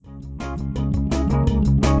I'll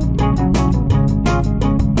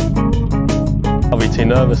be too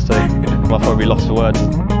nervous to. I'll probably be lost for words.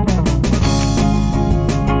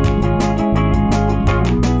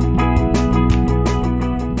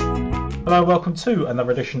 Hello, welcome to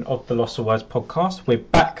another edition of the Lost for Words podcast. We're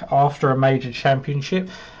back after a major championship.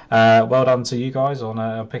 Well done to you guys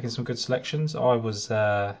on picking some good selections. I was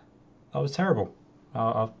terrible.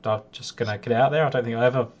 I'm just gonna get it out there. I don't think I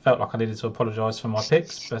ever felt like I needed to apologise for my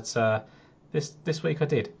picks, but this week I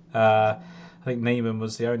did. I think Neiman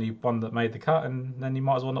was the only one that made the cut, and then you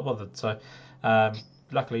might as well not bothered. So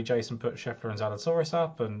luckily Jason put Scheffler and Zalatoris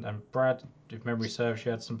up, and Brad, if memory serves,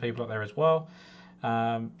 you had some people up there as well.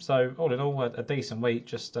 So all in all, a decent week.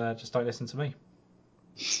 Just don't listen to me.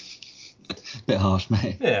 Bit harsh,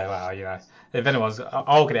 mate. Yeah, well, you know, if anyone's,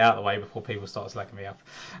 I'll get it out of the way before people start slacking me up.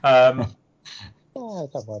 Oh,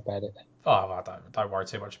 don't worry about it. Oh, well, don't worry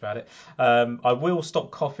too much about it. I will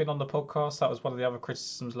stop coughing on the podcast. That was one of the other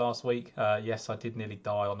criticisms last week. Yes, I did nearly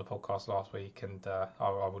die on the podcast last week, and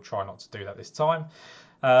I will try not to do that this time.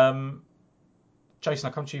 Jason,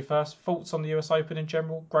 I'll come to you first. Thoughts on the US Open in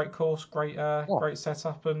general? Great course, great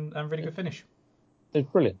setup, and really good finish. It's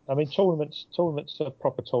brilliant. I mean, tournaments are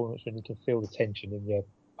proper tournaments when you can feel the tension in your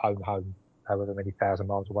home, however many thousand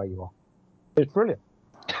miles away you are. It's brilliant.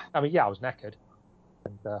 I mean, yeah, I was knackered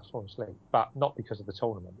and falling asleep, but not because of the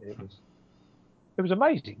tournament. It was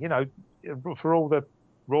amazing, you know, for all the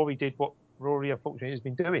Rory did what Rory unfortunately has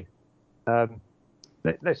been doing.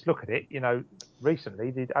 Let's look at it. You know,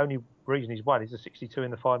 recently the only reason he's won is a 62 in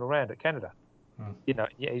the final round at Canada. You know,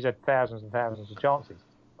 yeah, he's had thousands and thousands of chances.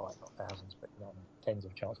 Right, not thousands, but you know, tens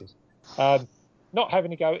of chances. Not having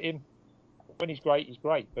to go at him when he's great,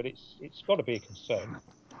 but it's got to be a concern.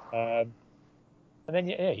 And then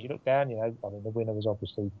yeah, you look down. You know, I mean, the winner was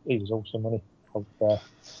obviously he was awesome, wasn't he?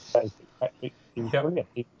 Patrick, he was brilliant.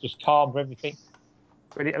 He just calmed everything.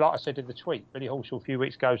 Really, like I said in the tweet, Billy Horschel a few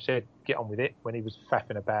weeks ago said, "Get on with it" when he was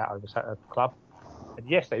faffing about over at a club. And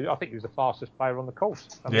yesterday, I think he was the fastest player on the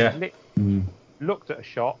course. I mean, he looked at a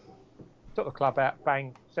shot, took the club out,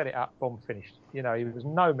 bang, set it up, boom, finished. You know, he was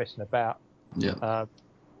no messing about. Yeah.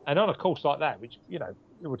 And on a course like that, which, you know,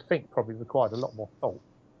 you would think probably required a lot more thought,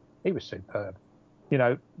 he was superb. You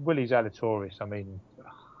know, Willie Zalatoris, I mean...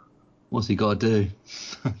 What's he got to do?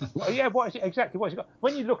 Well, yeah, what is he got?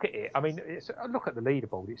 When you look at it, I mean, look at the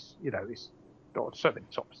leaderboard. It's, you know, it's certainly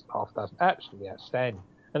top half dozen, absolutely outstanding.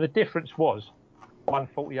 And the difference was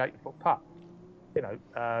 148-foot putt. You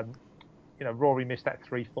know, Rory missed that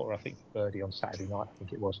 3-footer, I think, for birdie on Saturday night. I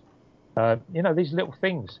think it was. You know, these little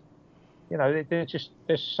things. You know,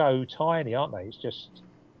 they're so tiny, aren't they? It's just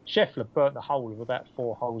Scheffler burnt the whole of about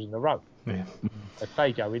 4 holes in a row. Yeah. If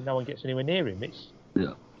they go in, no one gets anywhere near him. It's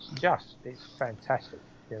fantastic.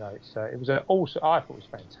 You know, I thought it was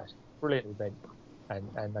fantastic, brilliant event,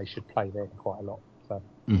 and they should play there quite a lot. So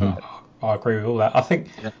I agree with all that. I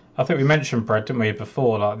think we mentioned, Brad, didn't we,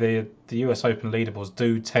 before? Like the US Open leaderboards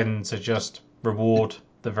do tend to just reward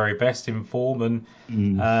the very best in form, and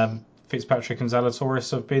Fitzpatrick and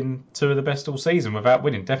Zalatoris have been two of the best all season without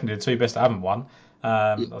winning. Definitely the two best that haven't won.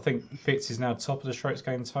 I think Fitz is now top of the strokes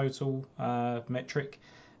gained total metric.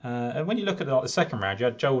 And when you look at the second round, you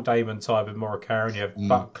had Joel Damon tied with Morikawa, you have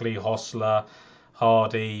Buckley, Hostler,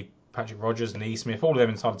 Hardy, Patrick Rogers, and Neesmith, all of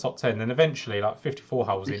them inside the top 10. Then eventually, like 54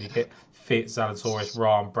 holes in, you get Fitz, Zalatoris,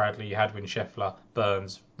 Rahm, Bradley, Hadwin, Scheffler,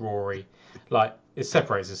 Burns, Rory. Like, it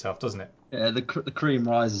separates itself, doesn't it? Yeah, the cream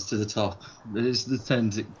rises to the top.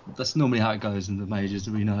 That's normally how it goes in the majors,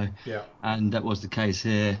 we know. Yeah. And that was the case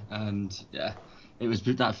here. And yeah,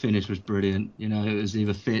 that finish was brilliant. You know, it was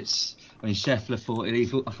either Fitz. I mean, Scheffler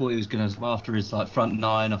I thought he was gonna, after his front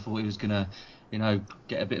nine, I thought he was gonna, you know,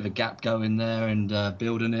 get a bit of a gap going there and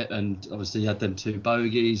building it. And obviously he had them 2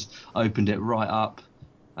 bogeys, opened it right up,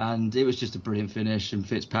 and it was just a brilliant finish. And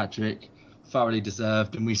Fitzpatrick thoroughly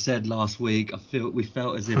deserved. And we said last week, we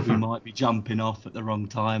felt as if we might be jumping off at the wrong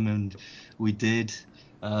time, and we did.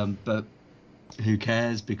 But who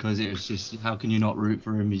cares? Because it was just, how can you not root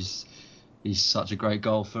for him? He's such a great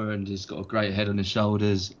golfer, and he's got a great head on his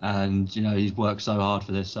shoulders, and you know he's worked so hard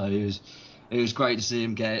for this. So it was great to see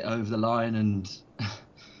him get it over the line, and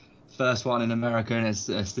first one in America, and it's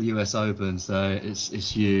the US Open, so it's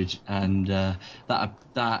huge. And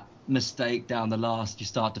that mistake down the last, you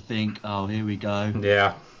start to think, oh, here we go.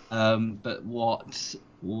 Yeah. But what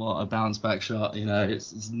a bounce back shot. You know, it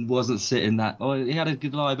wasn't sitting that. Oh, he had a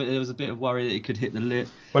good lie, but there was a bit of worry that he could hit the lip.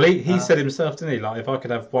 Well, he said himself, didn't he? Like, if I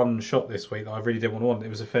could have one shot this week that I really didn't want, it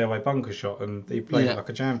was a fairway bunker shot, and he played it like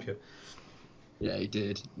a champion. Yeah, he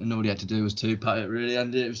did, and all he had to do was 2-putt it, really,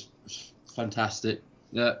 and it was fantastic.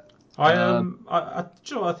 Yeah,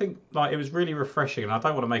 I think like it was really refreshing, and I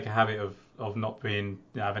don't want to make a habit of not being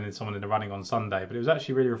having someone in the running on Sunday, but it was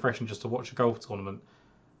actually really refreshing just to watch a golf tournament,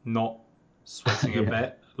 not sweating a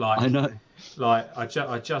bit. I know. Like I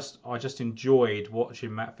just enjoyed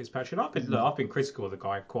watching Matt Fitzpatrick. And I've been critical of the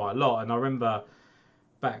guy quite a lot, and I remember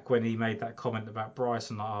back when he made that comment about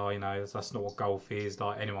Bryson, like, oh, that's not what golf is.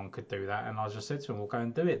 Like anyone could do that, and I just said to him, well, go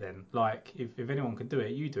and do it then. Like if anyone can do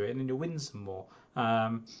it, you do it, and then you'll win some more.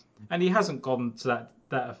 And he hasn't gone to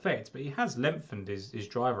that effect, but he has lengthened his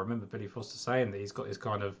driver. I remember Billy Foster saying that he's got this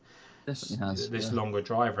kind of longer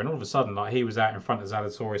driver, and all of a sudden, like he was out in front of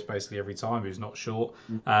Zalatoris basically every time. He was not short,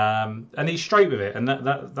 and he's straight with it, and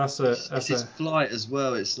that's his flight as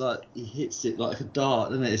well. It's like he hits it like a dart,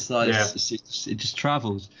 doesn't it? It's like it just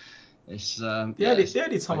travels. It's the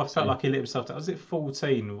only time I felt like he let himself down was it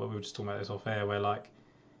 14. What we were just talking about this off air, where like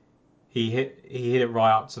he hit it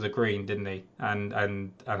right up to the green, didn't he?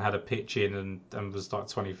 And had a pitch in and was like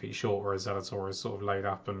 20 feet short, whereas Zalatoris sort of laid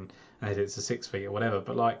up and hit it to 6 feet or whatever.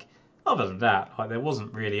 But like other than that, like there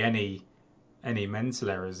wasn't really any mental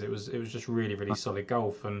errors. It was just really really solid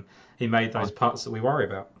golf, and he made those putts that we worry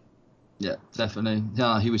about. Yeah, definitely.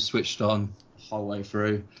 Yeah, he was switched on the whole way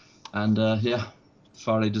through, and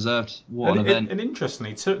thoroughly deserved. What an event! And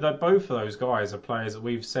interestingly, that both of those guys are players that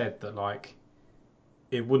we've said that like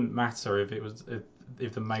it wouldn't matter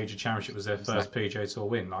if the major championship was their first PGA Tour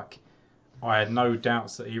win. Like I had no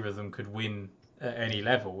doubts that either of them could win at any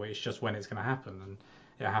level. It's just when it's going to happen, and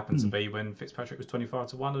it happened to be when Fitzpatrick was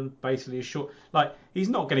 25-1 and basically is short. Like he's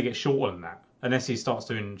not going to get shorter than that unless he starts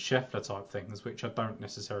doing Scheffler type things, which I don't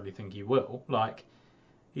necessarily think he will. Like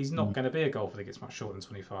he's not going to be a golfer that gets much shorter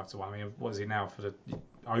than 25-1. I mean, what is he now for the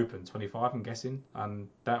Open? 25, I'm guessing, and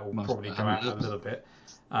that will probably go out a little bit.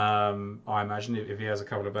 I imagine if he has a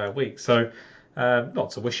couple of bad weeks. So.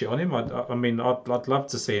 Not to wish it on him. I mean, I'd love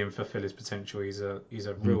to see him fulfil his potential. He's a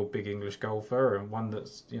real big English golfer and one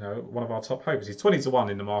that's one of our top hopes. He's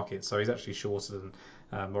 20-1 in the market, so he's actually shorter than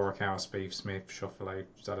Morikawa, Spieth, Smith, Schauffele,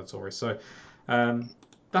 Zalatoris. So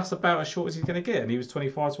that's about as short as he's going to get. And he was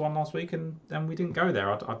 25-1 last week, and we didn't go there.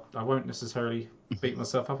 I won't necessarily beat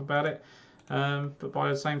myself up about it, but by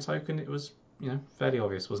the same token, it was fairly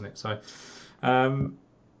obvious, wasn't it? So.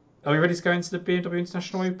 Are we ready to go into the BMW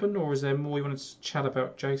International Open, or is there more you wanted to chat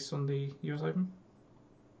about, Jace, on the US Open?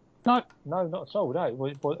 No, not at all.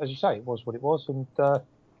 No, as you say, it was what it was, and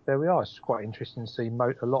there we are. It's quite interesting to see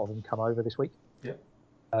a lot of them come over this week. Yeah.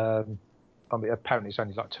 I mean, apparently it's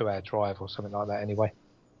only like 2-hour drive or something like that. Anyway.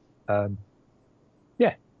 There's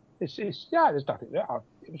nothing.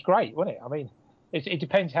 It was great, wasn't it? I mean, it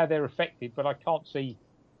depends how they're affected, but I can't see.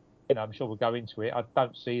 I'm sure we'll go into it. I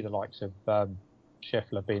don't see the likes of.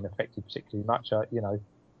 Scheffler being affected particularly much,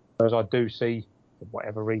 whereas I do see, for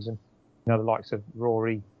whatever reason, the likes of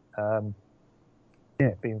Rory,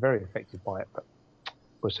 being very affected by it. But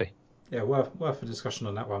we'll see. Yeah, worth a discussion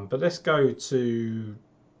on that one. But let's go to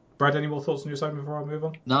Brad. Any more thoughts on your Open before I move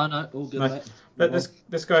on? No, all good. Mate.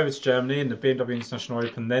 Let's go over to Germany and the BMW International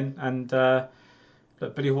Open then, and.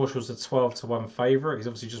 But Billy Horschel's a 12-1 favourite. He's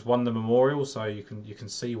obviously just won the Memorial, so you can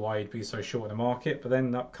see why he'd be so short in the market. But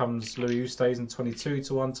then up comes Louis Oosthuizen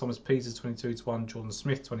 22-1, Thomas Pieters 22-1, Jordan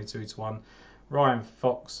Smith 22-1, Ryan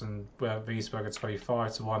Fox and Wiesberger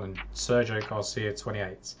 25-1, and Sergio Garcia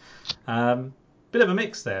 28. Bit of a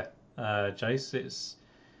mix there, Jace. It's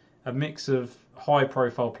a mix of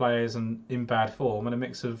high-profile players and in bad form, and a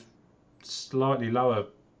mix of slightly lower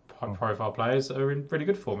profile players that are in pretty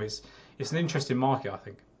good form. It's an interesting market, I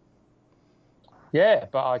think. Yeah,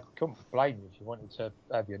 but I couldn't blame you if you wanted to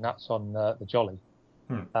have your nuts on the Jolly.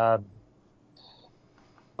 I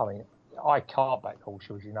mean, I can't back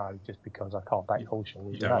Horschel, as you know, just because I can't back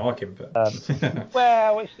Horschel. You don't like him, but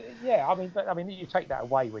well, I mean, you take that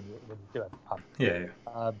away when you do have a punt. Yeah.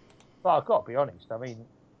 But I've got to be honest. I mean,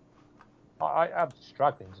 I'm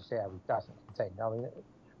struggling to see how he doesn't contend. I mean,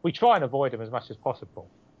 we try and avoid him as much as possible.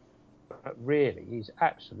 But really, he's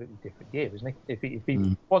absolutely different gear, isn't he? If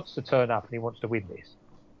he wants to turn up and he wants to win this,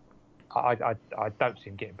 I don't see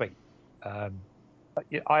him getting beat. I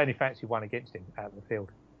only fancy one against him out of the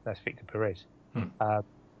field. That's Victor Perez. But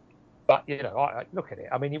I look at it.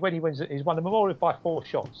 I mean, when he's won the Memorial by 4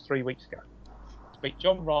 shots 3 weeks ago. He's beat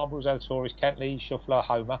John Rahm, Zalatoris, Cantley, Schauffele,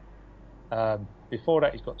 Homer. Before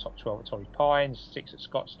that, he's got top 12 at Torrey Pines, 6 at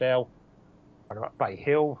Scottsdale, won at Bay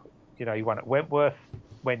Hill. He won at Wentworth.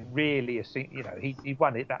 When really, he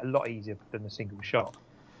won it that a lot easier than a single shot.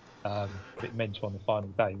 A bit mental on the final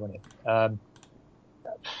day, wasn't it?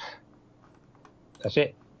 That's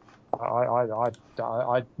it.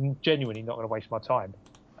 I'm genuinely not going to waste my time,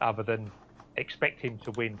 other than expect him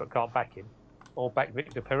to win but can't back him. or back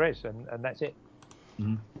Victor Perez, and that's it.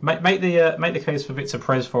 Make the case for Victor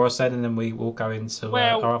Perez for us then, and then we will go into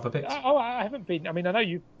our other picks. I haven't been. I mean, I know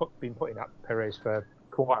you've been putting up Perez for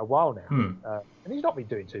quite a while now, and he's not been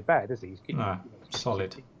doing too bad, has he? He's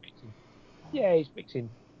solid. He's mixing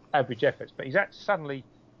average efforts, but he's suddenly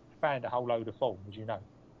found a whole load of form, as you know.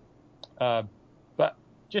 But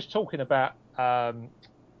just talking about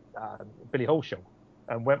Billy Horschel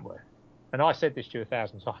and Wentworth, and I said this to you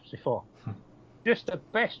 1,000 times before. Just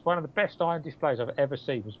one of the best iron displays I've ever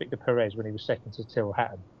seen was Victor Perez when he was second to Tyrrell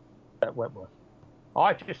Hatton at Wentworth.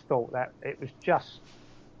 I just thought that it was just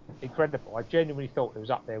incredible. I genuinely thought it was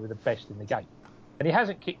up there with the best in the game. And he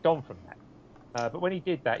hasn't kicked on from that. But when he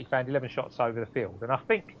did that, he found 11 shots over the field. And I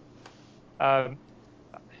think, I'm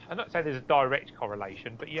not saying there's a direct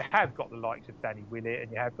correlation, but you have got the likes of Danny Willett,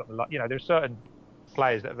 and you have got there are certain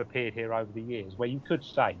players that have appeared here over the years where you could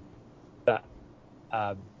say that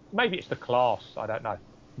maybe it's the class, I don't know,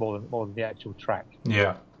 more than the actual track.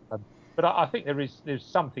 Yeah. But I think there's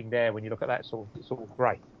something there when you look at that sort of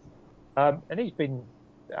grade. And he's been,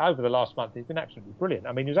 over the last month, he's been absolutely brilliant.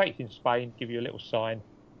 I mean, he was 8th in Spain, give you a little sign.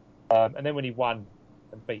 And then when he won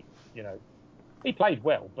and beat, he played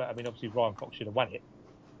well, but I mean, obviously Ryan Fox should have won it.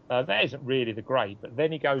 That isn't really the grade. But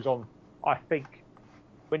then he goes on, I think,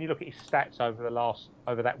 when you look at his stats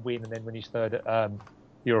over that win, and then when he's third at the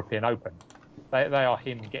European Open, they are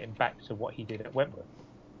him getting back to what he did at Wentworth.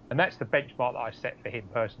 And that's the benchmark that I set for him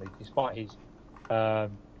personally, despite his...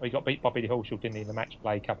 he got beat by Billy Horschel, didn't he, in the match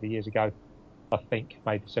play a couple of years ago, I think,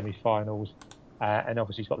 made the semi-finals. And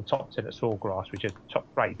obviously he's got the top 10 at Sawgrass, which is top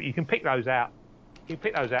grade. But you can pick those out. You can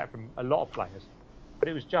pick those out from a lot of players. But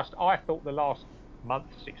it was just, I thought the last month,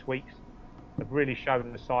 6 weeks, have really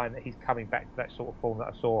shown the sign that he's coming back to that sort of form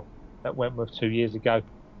that I saw at Wentworth 2 years ago.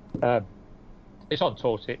 It's on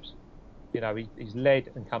tour tips. He's led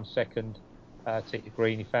and come second to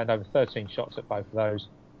Green. He found over 13 shots at both of those.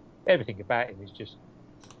 Everything about him is just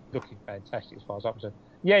looking fantastic as far as I'm concerned.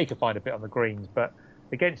 Yeah, he can find a bit on the greens, but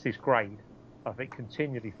against this grade, I think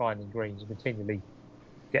continually finding greens and continually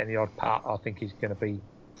getting the odd putt, I think he's going to be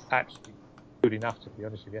absolutely good enough, to be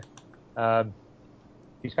honest with you.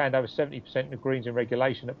 He's found over 70% of the greens in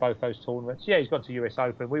regulation at both those tournaments. Yeah, he's gone to US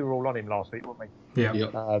Open. We were all on him last week, weren't we?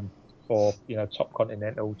 Yeah. For top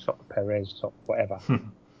Continental, top Perez, top whatever,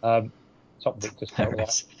 top Victor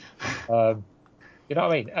Perez. You know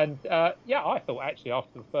what I mean? And I thought actually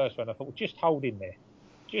after the first one, I thought, well, just hold in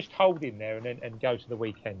there, and go to the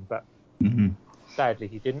weekend. But sadly,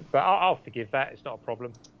 he didn't. But I'll forgive that. It's not a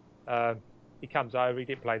problem. He comes over. He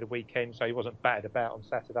didn't play the weekend, so he wasn't battered about on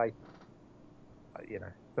Saturday.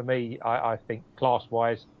 For me, I think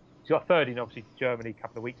class-wise, he got third in obviously Germany a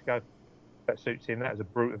couple of weeks ago. That suits him. That was a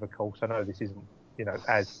brute of a course. I know this isn't,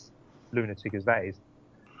 as lunatic as that is,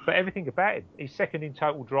 but everything about him. He's second in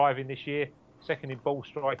total driving this year, second in ball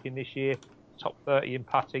striking this year, top 30 in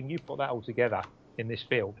putting. You put that all together in this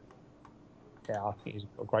field, I think he's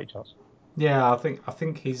got a great chance. Yeah, I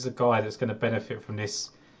think he's a guy that's going to benefit from this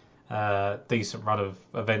decent run of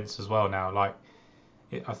events as well now.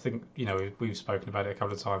 I think we've spoken about it a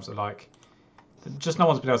couple of times. That just no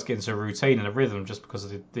one's been able to get into a routine and a rhythm just because of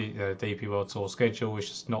the DP World Tour schedule. It's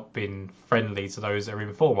just not been friendly to those that are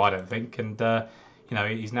in form, I don't think. And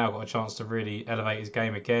he's now got a chance to really elevate his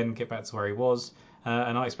game again, get back to where he was,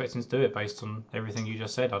 and I expect him to do it based on everything you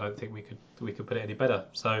just said. I don't think we could put it any better.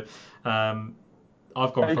 So I've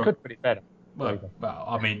gone for. He could put it better. Well,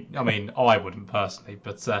 I mean, I wouldn't personally,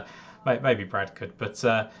 but maybe Brad could. But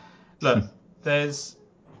look,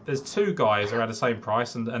 there's two guys around the same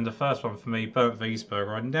price, and the first one for me, Bernd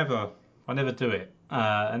Wiesberger. I never do it,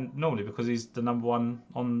 and normally because he's the number one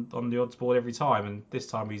on the odds board every time, and this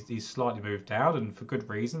time he's slightly moved down, and for good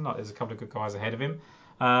reason. There's a couple of good guys ahead of him,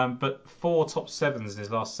 but 4 top 7s in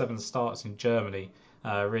his last 7 starts in Germany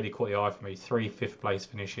really caught the eye for me. 3 5th place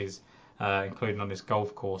finishes, including on this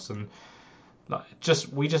golf course, and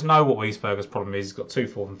we just know what Wiesberger's problem is. He's got 2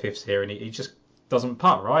 4th and 5ths here, and he just doesn't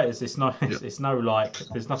putt, right? It's no there's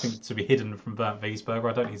nothing to be hidden from Bernd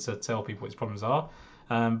Wiesberger. I don't need to tell people what his problems are,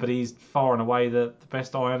 but he's far and away the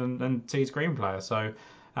best iron and tees green player. So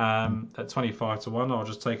at 25 to 1, I'll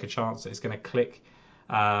just take a chance that it's going to click.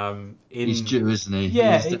 He's due, isn't he?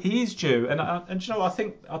 Yeah, he is due, and I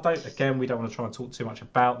think we don't want to try and talk too much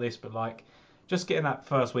about this, but just getting that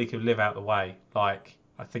first week of live out the way,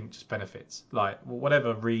 I think just benefits.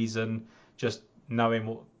 Whatever reason, just knowing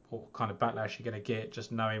what kind of backlash you're going to get,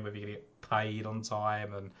 just knowing whether you're going to get paid on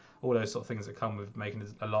time and all those sort of things that come with making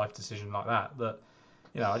a life decision like that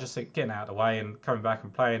I just think getting out of the way and coming back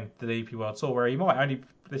and playing the DP World Tour, where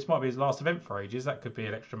this might be his last event for ages. That could be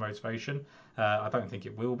an extra motivation. I don't think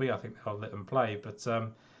it will be. I think they'll let them play, but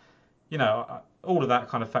all of that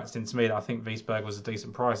kind of factored into me that I think Wiesberg was a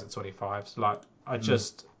decent price at 25. So, like,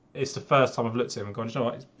 it's the first time I've looked at him and gone, you know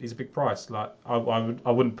what, he's a big price. Like, I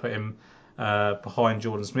wouldn't put him behind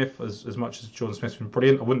Jordan Smith as much as Jordan Smith's been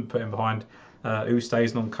brilliant. I wouldn't put him behind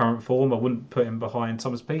Oosthuizen on current form. I wouldn't put him behind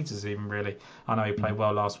Thomas Pieters even, really. I know he played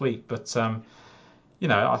well last week, but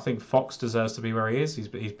I think Fox deserves to be where he is. He's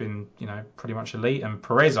been pretty much elite, and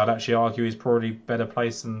Perez, I'd actually argue, is probably better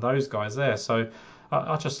placed than those guys there. So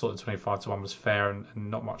I just thought the 25-1 was fair and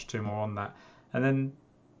not much too more on that. And then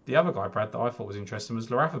the other guy, Brad, that I thought was interesting was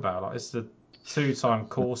Larafabal. Like, it's the two-time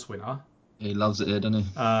course winner. He loves it here, doesn't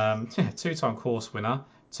he? Two-time course winner,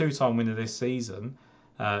 two-time winner this season,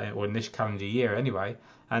 or in this calendar year anyway.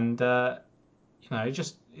 And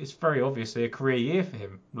it's very obviously a career year for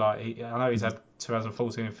him. Like, I know he's had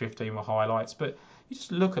 2014 and 15 were highlights, but you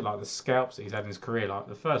just look at like the scalps that he's had in his career. Like,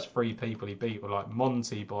 the first three people he beat were like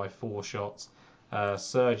Monty by 4 shots,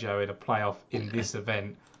 Sergio in a playoff in this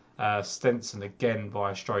event, Stenson again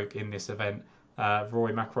by a stroke in this event,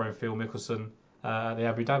 Rory McIlroy and Phil Mickelson at the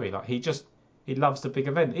Abu Dhabi. Like, he loves the big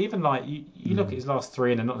event. Even like you look at his last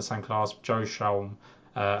three and they're not the same class. Joe Sholm,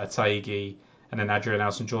 Ategi, and then Adrian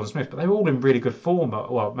Nelson, Jordan Smith, but they were all in really good form.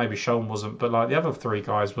 Well, maybe Sholm wasn't, but like the other three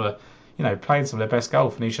guys were, playing some of their best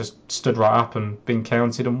golf, and he's just stood right up and been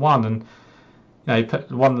counted and won. And he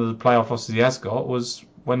put one of the playoff losses he has got was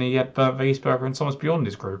when he had Bernd Wiesberger and Thomas Bjorn in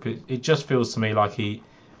his group. It just feels to me like he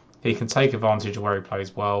can take advantage of where he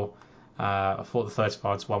plays well. I thought the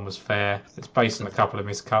 35-1 was fair. It's based on a couple of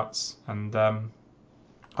miscuts, and I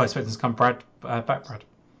expect him to come back, Brad.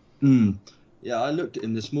 Yeah, I looked at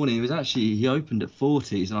him this morning. He opened at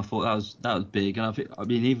 40s, and I thought that was big. And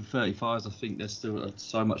even 35s, I think there's still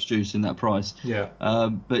so much juice in that price. Yeah.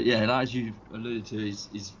 But yeah, as you alluded to,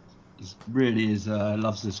 he's really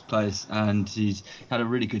loves this place, and he's had a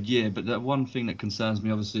really good year. But the one thing that concerns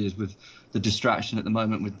me, obviously, is with the distraction at the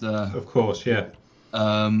moment with the. Of course, yeah.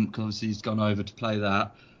 Because obviously he's gone over to play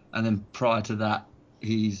that, and then prior to that,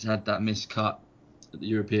 he's had that miscut at the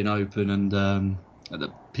European Open and at the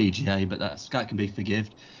PGA, but that can be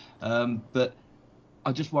forgived. But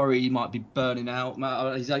I just worry he might be burning out.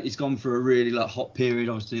 He's gone for a really hot period.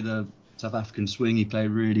 Obviously, the South African swing he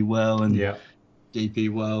played really well, and DP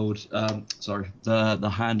World, the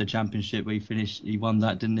Handa Championship where he won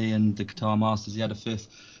that, didn't he? And the Qatar Masters, he had a 5th.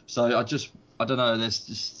 So I don't know. There's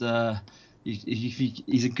just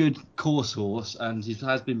he's a good course horse, and he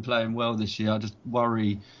has been playing well this year. I just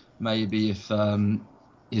worry maybe if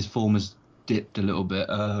his form has dipped a little bit,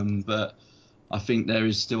 but I think there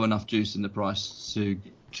is still enough juice in the price for him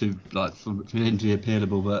to be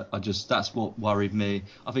appealable. But that's what worried me.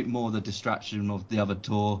 I think more the distraction of the other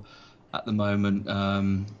tour at the moment.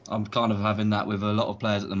 I'm kind of having that with a lot of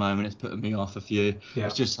players at the moment. It's putting me off a few. Yeah.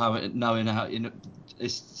 It's just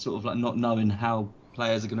it's sort of like not knowing how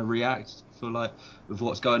players are going to react with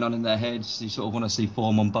what's going on in their heads. You sort of want to see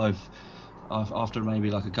form on both. After maybe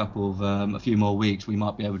a few more weeks, we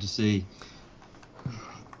might be able to see.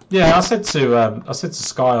 Yeah, I said to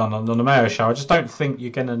Sky on the Mayo show, I just don't think you're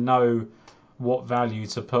going to know what value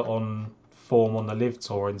to put on form on the Live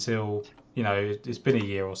Tour until it's been a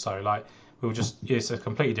year or so. Like, it's a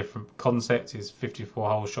completely different concept. It's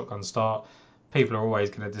 54-hole shotgun start. People are always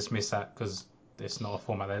going to dismiss that because it's not a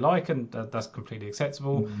format they like, and that's completely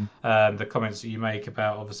acceptable. The comments that you make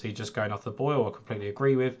about obviously just going off the boil, I completely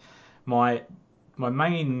agree with. My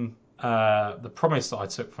main the promise that I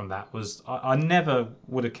took from that was I never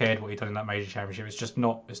would have cared what he'd done in that major championship. It's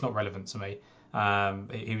not relevant to me.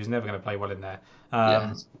 He was never going to play well in there.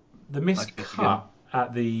 The miscut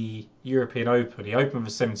at the European Open, he opened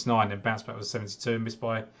with 79 and bounced back with 72 and missed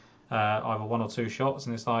by either 1 or 2 shots,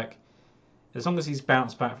 and it's like, as long as he's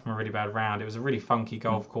bounced back from a really bad round, it was a really funky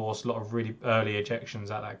golf course, a lot of really early ejections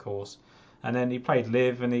at that course. And then he played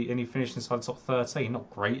Live and he finished inside the top 13. Not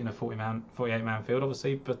great in a 48-man field,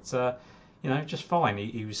 obviously, but just fine.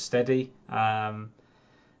 He was steady.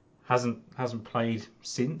 Hasn't played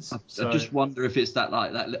since. I just wonder if it's that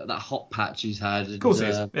hot patch he's had. Of course, it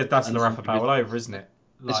is. That's Larafabal all over, isn't it?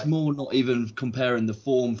 It's more not even comparing the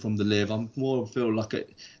form from the Live. I'm more feel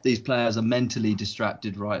like these players are mentally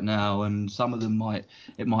distracted right now, and some of them might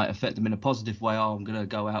affect them in a positive way. I'm going to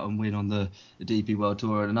go out and win on the DP World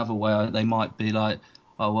Tour, and another way they might be like,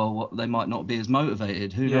 they might not be as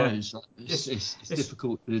motivated. Who knows? It's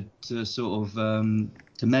difficult to sort of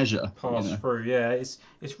to measure. Pass through, yeah. It's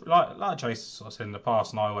like Jason sort of said in the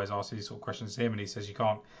past, and I always ask these sort of questions to him, and he says you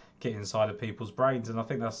can't get inside of people's brains, and I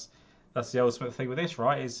think that's that's the ultimate thing with this,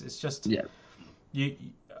 right? It's just Yeah. you.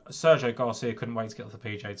 Sergio Garcia couldn't wait to get off the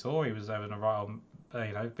PGA Tour. He was having a right on,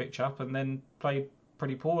 pitch up, and then played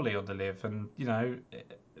pretty poorly on the live. And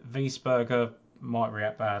Wiesberger might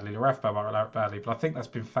react badly, Rathbone might react badly, but I think that's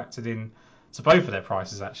been factored in to both of their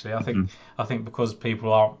prices. Actually, I think because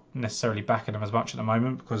people aren't necessarily backing them as much at the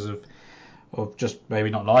moment because of just maybe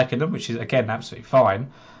not liking them, which is again absolutely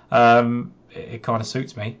fine. It kind of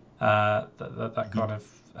suits me that kind of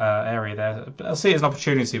area there. But I see it as an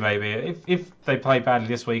opportunity maybe. If they play badly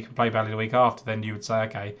this week and play badly the week after, then you would say,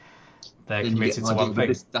 okay, they're Then committed to one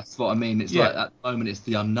thing. That's what I mean. It's like at the moment it's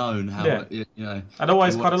the unknown. I'd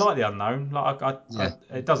always kind of like the unknown.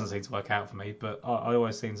 It doesn't seem to work out for me, but I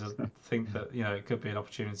always seem to think that it could be an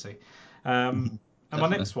opportunity. And my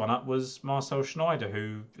next one up was Marcel Schneider,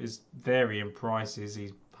 who is varying prices.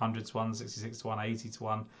 He's 100 to 1, 66 to 1, 80 to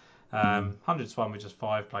 1. 100 to 1 with just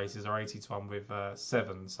 5 places, or 80 to 1 with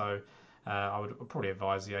 7. So I would probably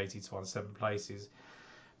advise the 80 to 1, 7 places.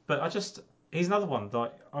 But he's another one.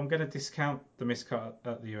 Like, I'm going to discount the miscut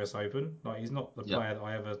at the US Open. Like, he's not the player that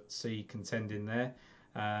I ever see contending there.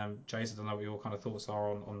 Jason, I don't know what your kind of thoughts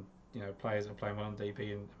are on players that are playing well on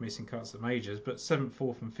DP and missing cuts at majors. But 7th,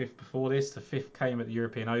 4th, and 5th before this. The 5th came at the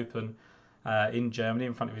European Open in Germany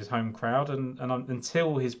in front of his home crowd, and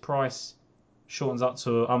until his price shortens up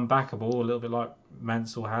to unbackable, a little bit like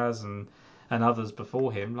Mansell has and others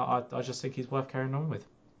before him, I just think he's worth carrying on with.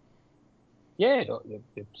 Yeah,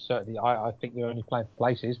 certainly. I think they're only playing for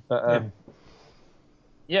places, but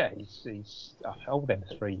he's all them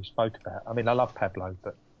three you spoke about. I mean, I love Pablo,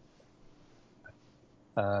 but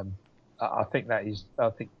I think that is.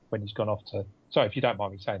 I think when he's gone off to. Sorry, if you don't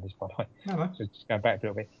mind me saying this, by the way. No. So just going back a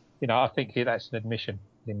little bit. I think that's an admission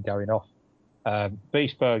in going off.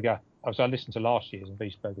 Wiesberger. I listened to last year's, and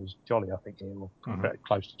Wiesberger was jolly. I think he was very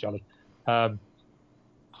close to jolly.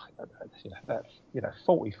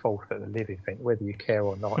 44th at the living thing, whether you care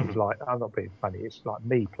or not, is like, I'm not being funny. It's like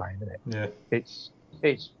me playing, isn't it? Yeah.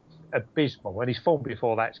 It's abysmal, and his form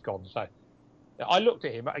before that's gone. So I looked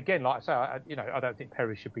at him again, like I say, I don't think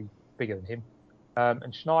Perry should be bigger than him.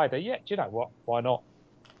 And Schneider, do you know what? Why not?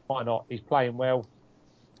 Why not? He's playing well.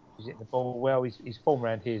 He's hitting the ball well. His form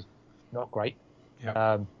around here is not great.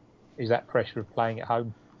 Yeah. Is that pressure of playing at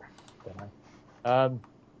home? I don't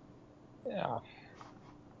know.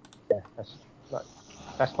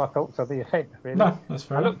 That's my thoughts on the event. Really, no, that's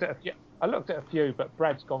fair enough. I looked at a few, but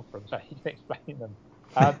Brad's gone for them, so he can explain them.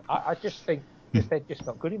 I just think that they're just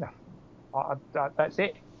not good enough. That's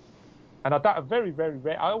it. And I'm very, very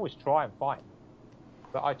rare. I always try and find,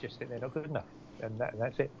 but I just think they're not good enough, and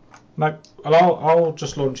that's it. No, I'll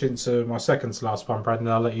just launch into my second to last one, Brad, and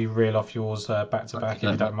I'll let you reel off yours back to back if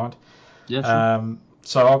you don't mind. Yeah. Sure.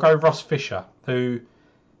 So I'll go Ross Fisher, who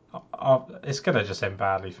it's going to just end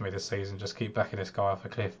badly for me this season. Just keep backing this guy off a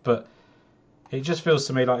cliff, but it just feels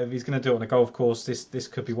to me like if he's going to do it on a golf course, this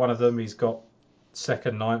could be one of them. He's got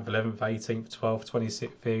 2nd, 9th, 11th, 18th, 12th,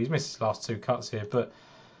 26th here. He's missed his last 2 cuts here, but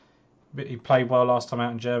he played well last time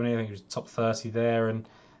out in Germany. I think he was top 30 there, and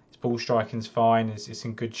his ball striking's fine. It's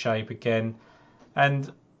in good shape again,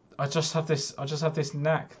 and I just have this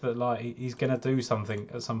knack that like he's going to do something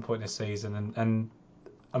at some point this season, and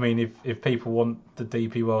I mean if people want the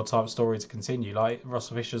DP World type story to continue, like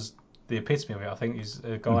Russell Fisher's the epitome of it. I think he's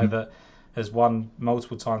a guy that has won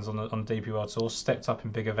multiple times on the DP World Tour, stepped up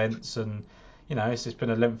in big events, and it's just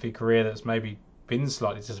been a lengthy career that's maybe been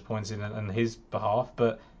slightly disappointing on his behalf,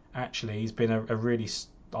 but actually he's been a really,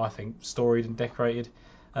 I think, storied and decorated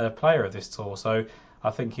player of this tour. So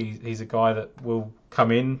I think he's a guy that will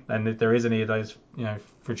come in, and if there is any of those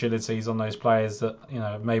fragilities on those players that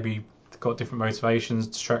maybe got different motivations,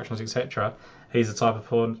 distractions, etc., he's the type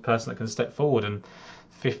of person that can step forward. And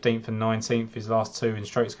 15th and 19th, his last 2 in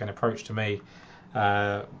strokes gain approach to me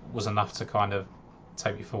was enough to kind of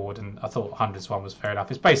take me forward, and I thought 100 to 1 was fair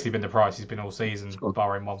enough. It's basically been the price he's been all season,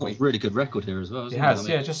 barring 1 week. Really good record here as well. He has,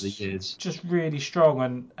 just really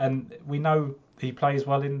strong, and we know he plays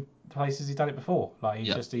well in places he's done it before. Like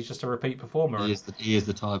he's just a repeat performer. He is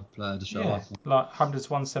the type of player to show off. Like 100 to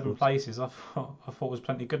 1, 7 places, I thought was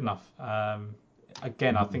plenty good enough.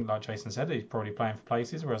 Again, I think like Jason said, he's probably playing for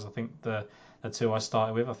places, whereas I think the 2 I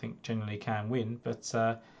started with, I think generally can win. But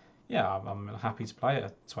I'm happy to play at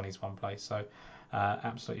a 20 to 1 place. So.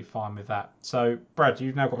 Absolutely fine with that. So, Brad,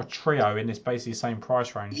 you've now got a trio in this basically same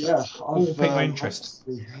price range. Yeah, all piqued my interest.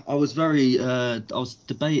 I was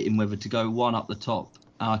debating whether to go one up the top.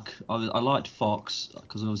 I liked Fox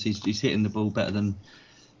because obviously he's hitting the ball better than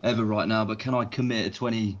ever right now. But can I commit to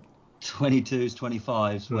 22s,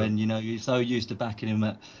 25s when you're so used to backing him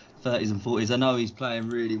at 30s and 40s? I know he's playing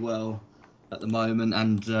really well. at the moment,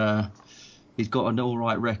 and he's got an all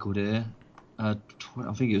right record here. I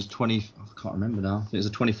think it was 20. I can't remember now. I think it was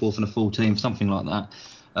a 24th and a 14th, something like that.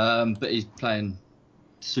 But he's playing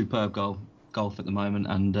superb golf at the moment,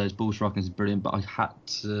 and his ball striking is brilliant. But I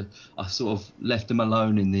sort of left him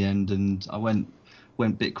alone in the end, and I went a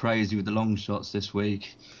bit crazy with the long shots this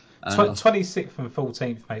week. 26th and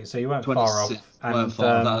 14th, mate. So you weren't far off. And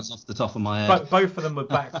that's off the top of my head. Both of them were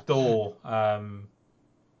backdoor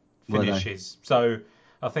finishes. So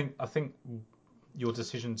I think your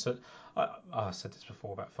decision to. I said this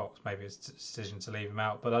before about Fox. Maybe it's a decision to leave him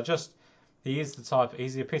out, but he's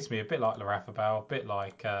the epitome, a bit like Larafabal, a bit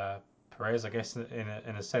like Perez, I guess, in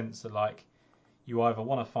a sense that like you either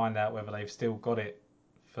want to find out whether they've still got it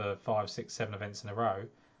for 5, 6, 7 events in a row,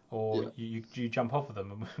 or you jump off of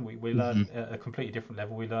them. And we learned at a completely different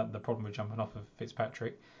level. We learned the problem with jumping off of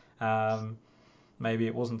Fitzpatrick. Maybe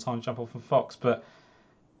it wasn't time to jump off of Fox, but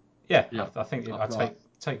I think I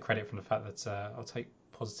take credit from the fact that I'll take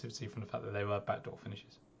positivity from the fact that they were backdoor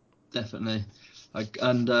finishes. Definitely.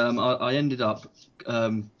 I ended up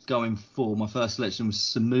going for my first selection was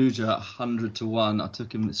Samuja at 100 to 1. I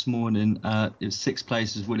took him this morning. It was 6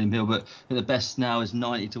 places William Hill, but the best now is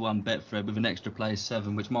 90 to 1 Betfred with an extra place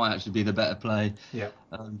 7, which might actually be the better play. Yeah.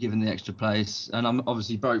 Given the extra place, and I'm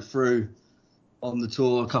obviously broke through on the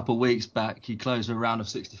tour a couple of weeks back. He closed a round of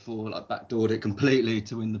 64, like backdoored it completely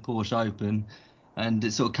to win the Porsche Open, and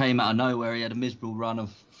it sort of came out of nowhere. He had a miserable run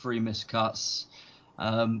of 3 missed cuts.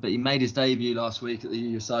 But he made his debut last week at the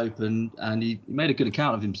US Open, and he made a good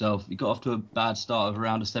account of himself. He got off to a bad start of a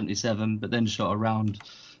round of 77, but then shot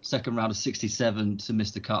second round of 67 to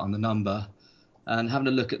miss the cut on the number. And having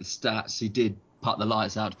a look at the stats, he did put the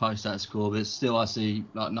lights out to post that score, but still I see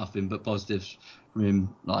like nothing but positives from him,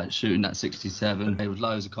 like shooting that 67 with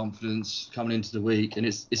loads of confidence coming into the week. And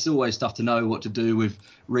it's always tough to know what to do with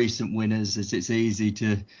recent winners, as it's easy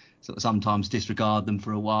to sort of sometimes disregard them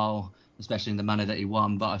for a while, especially in the manner that he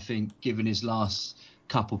won. But I think given his last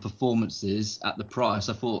couple performances at the price,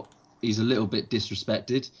 I thought he's a little bit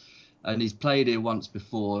disrespected. And he's played here once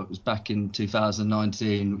before. It was back in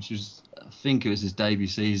 2019, which was, I think it was his debut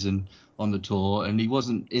season on the tour. And he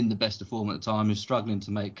wasn't in the best of form at the time. He was struggling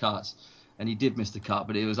to make cuts. And he did miss the cut,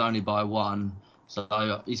 but it was only by 1.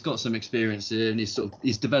 So he's got some experience here, and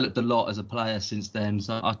he's developed a lot as a player since then.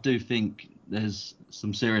 So I do think there's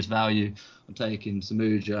some serious value on taking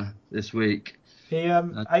Samuja this week. He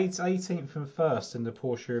 18th and 1st in the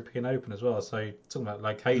Porsche European Open as well. So talking about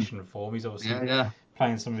location form, he's obviously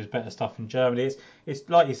playing some of his better stuff in Germany. It's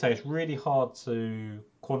like you say, it's really hard to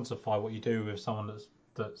quantify what you do with someone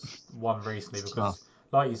that's won recently, because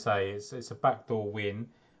like you say, it's a backdoor win,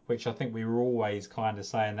 which I think we were always kind of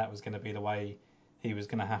saying that was going to be the way he was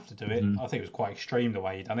going to have to do it. I think it was quite extreme the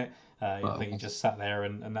way he done it. I think he just sat there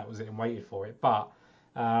and that was it and waited for it. But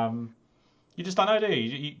you just don't know, do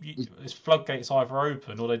you? It's floodgates either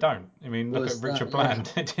open or they don't. I mean, look at Richard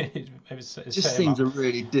Bland. It just seems a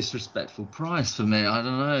really disrespectful price for me. I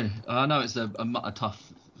don't know. I know it's a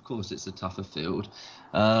tough, of course it's a tougher field.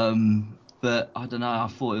 But I don't know. I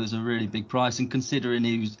thought it was a really big price, and considering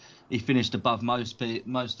he finished above most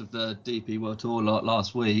of the DP World Tour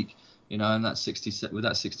last week, you know, and that 67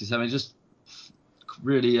 it just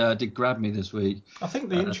really did grab me this week. I think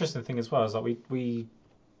the interesting thing as well is that we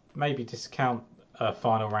maybe discount a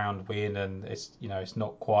final round win, and it's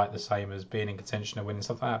not quite the same as being in contention and winning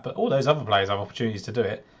stuff like that. But all those other players have opportunities to do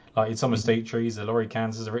it. Like Thomas Dietrich, the Laurie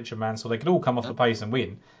Kansas, the Richard Mansell, they could all come off the pace and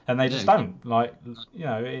win, and they just don't. Like,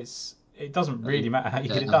 it doesn't really matter how you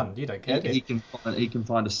get it done. You don't care. He can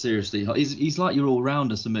find a seriously hot. He's like your all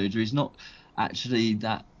rounder, Samuja. He's not actually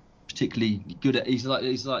that particularly good at. If you look at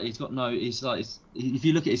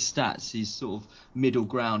his stats, he's sort of middle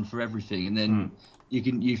ground for everything. And then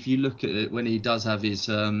if you look at it when he does have his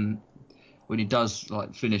when he does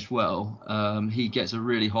like finish well, he gets a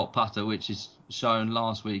really hot putter, which is shown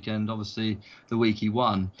last weekend. Obviously, the week he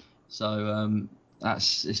won. So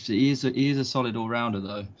he is a solid all rounder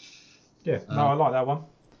though. Yeah, no, I like that one.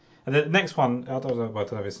 And the next one, I don't know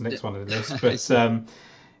if it's the next one on the list, but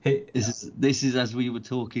this is as we were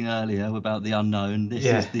talking earlier about the unknown. This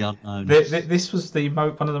is the unknown. This was one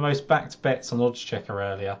of the most backed bets on Oddschecker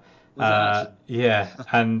earlier.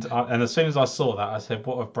 And as soon as I saw that, I said,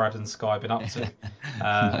 "What have Brad and Sky been up to?"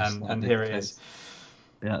 and here it is.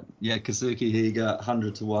 Yeah, Kazuki Higa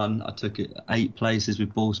 100 to 1. I took it 8 places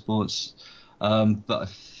with Ball Sports, but I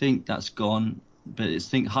think that's gone. But I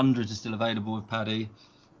think 100 is still available with Paddy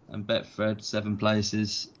and Betfred, 7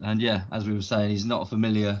 places. And yeah, as we were saying, he's not a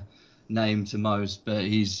familiar name to most, but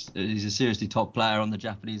he's a seriously top player on the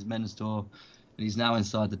Japanese men's tour, and he's now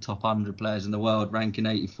inside the top 100 players in the world, ranking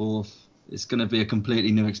 84th it's going to be a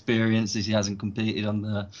completely new experience, as he hasn't competed on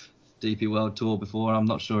the DP World Tour before. I'm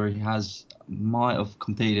not sure he might have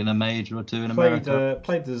competed in a major or two in America.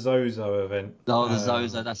 Played the Zozo event. Oh, the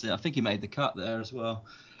Zozo, that's it. I think he made the cut there as well.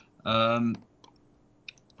 I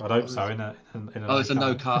hope so. It's a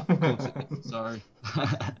no cut. Of course it is. Sorry.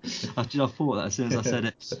 I thought that as soon as I said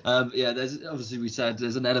it. There's obviously, we said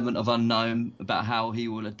there's an element of unknown about how he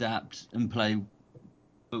will adapt and play.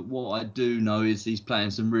 But what I do know is he's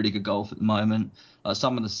playing some really good golf at the moment.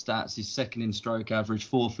 Some of the stats: he's second in stroke average,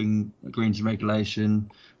 fourth in greens and regulation,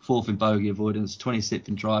 fourth in bogey avoidance, 26th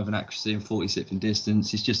in driving accuracy, and 46th in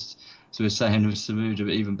distance. He's just, so we're saying with Samuja,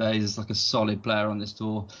 but even Bays is like a solid player on this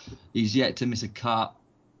tour. He's yet to miss a cut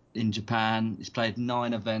in Japan. He's played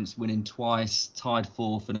 9 events, winning twice, tied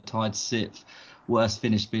 4th and a tied 6th. Worst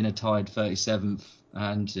finish being a tied 37th.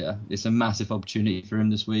 And yeah, it's a massive opportunity for him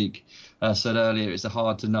this week. I said earlier, it's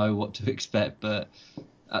hard to know what to expect, but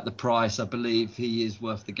at the price, I believe he is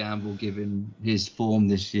worth the gamble given his form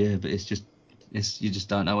this year. But you just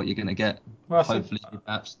don't know what you're going to get. Well, hopefully,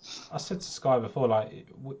 perhaps. I said to Sky before, like,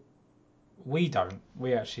 we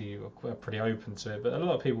actually are pretty open to it, but a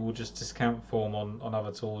lot of people will just discount form on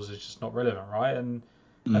other tours as just not relevant, right? And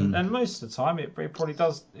most of the time it probably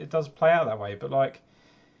does play out that way. But like,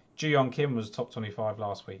 Ji-Yeon Kim was top 25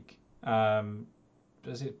 last week.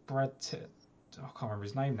 Was it Brad? I can't remember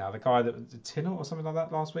his name now. The guy that was Tinner or something like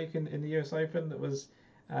that last week in the US Open that was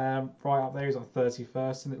right up there. He's like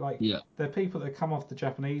 31st, and they're people that come off the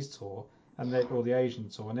Japanese tour or the Asian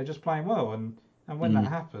tour, and they're just playing well. And when that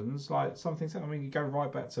happens, like something's. I mean, you go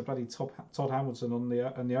right back to bloody Todd Hamilton on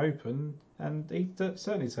the Open, and he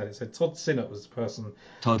certainly said it. So Todd Sinnott was the person.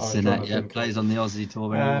 Todd Sinnott, plays on the Aussie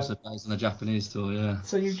tour, and he also plays on the Japanese tour, yeah.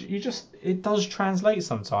 So you just, it does translate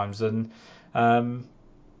sometimes, and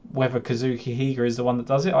whether Kazuki Higa is the one that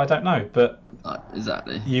does it, I don't know, but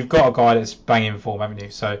exactly. You've got a guy that's banging form, haven't you?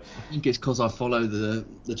 So I think it's because I follow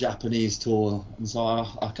the Japanese tour, and so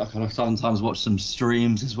I kind of sometimes watch some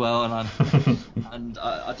streams as well, and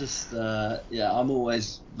I just I'm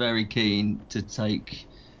always very keen to take.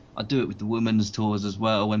 I do it with the women's tours as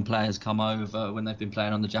well. When players come over, when they've been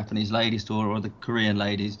playing on the Japanese ladies tour or the Korean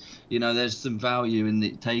ladies, there's some value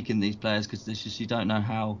in taking these players, because you don't know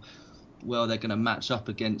how well they're going to match up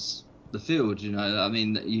against the field. I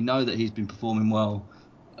mean, that he's been performing well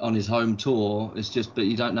on his home tour. It's just, but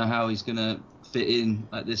you don't know how he's going to fit in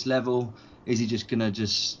at this level. Is he just going to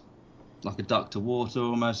just like a duck to water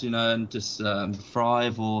almost, and just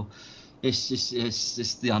thrive, or it's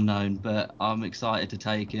just the unknown. But I'm excited to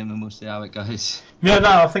take him, and we'll see how it goes. Yeah, no,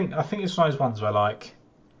 I think it's one of those ones where, like,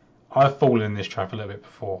 I've fallen in this trap a little bit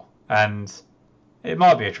before, and it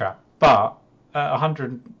might be a trap, but at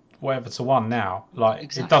 100 whatever to 1 now, like,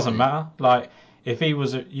 exactly. It doesn't matter. Like, if he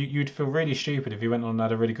was, you'd feel really stupid if he went on and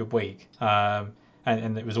had a really good week, and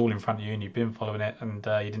it was all in front of you and you've been following it and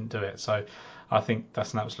you didn't do it. So I think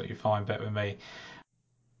that's an absolutely fine bet with me.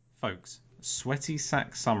 Folks, sweaty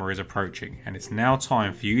sack summer is approaching, and it's now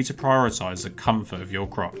time for you to prioritise the comfort of your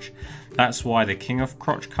crotch. That's why the king of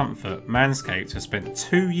crotch comfort, Manscaped, has spent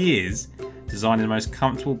 2 years designing the most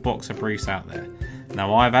comfortable boxer briefs out there.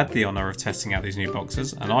 Now, I've had the honour of testing out these new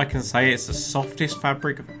boxers, and I can say it's the softest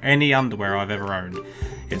fabric of any underwear I've ever owned.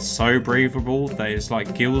 It's so breathable that it's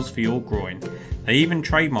like gills for your groin. They even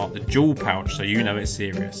trademarked the jewel pouch, so you know it's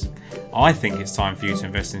serious. I think it's time for you to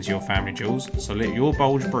invest into your family jewels, so let your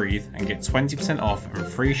bulge breathe and get 20% off and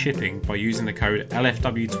free shipping by using the code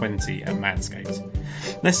LFW20 at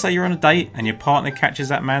Manscaped. Let's say you're on a date and your partner catches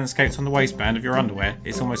that Manscaped on the waistband of your underwear.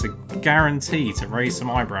 It's almost a guarantee to raise some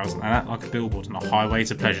eyebrows and act like a billboard on a highway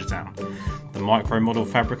to Pleasure Town. The micro model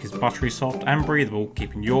fabric is buttery soft and breathable,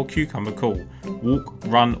 keeping your cucumber cool. Walk,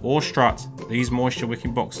 run or strut, these moisture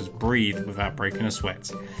wicking boxers breathe without breaking a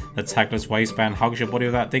sweat. The tagless waistband hugs your body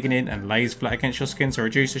without digging in and lays flat against your skin to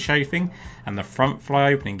reduce the chafing, and the front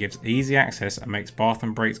fly opening gives easy access and makes bath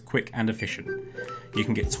and breaks quick and efficient. You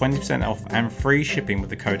can get 20% off and free shipping with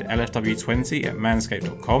the code LFW20 at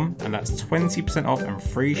manscaped.com, and that's 20% off and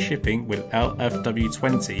free shipping with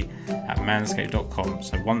LFW20 at manscaped.com.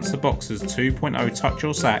 So once the Boxers 2.0 touch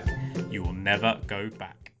your sack, you will never go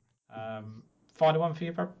back. Final one for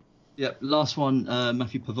you, bro? Yep, last one,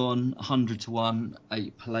 Matthew Pavon, 100 to 1,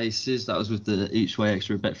 8 places. That was with the each way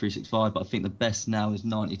extra Bet365, but I think the best now is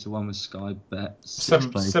 90 to 1 with Sky Bet. 7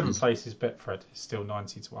 places Betfred is still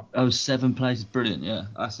 90 to 1. Oh, 7 places, brilliant, yeah.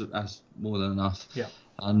 That's more than enough. Yeah.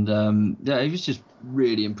 And it was just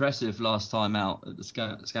really impressive last time out at the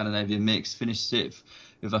Scandinavian Mix. Finished 6th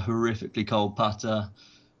with a horrifically cold putter,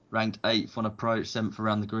 ranked 8th on approach, 7th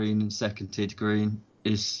around the green and 2nd tee to green.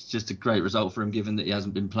 It's just a great result for him, given that he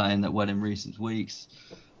hasn't been playing that well in recent weeks.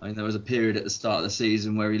 I mean, there was a period at the start of the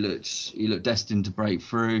season where he looked destined to break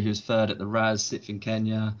through. He was third at the Raz, sixth in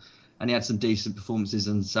Kenya, and he had some decent performances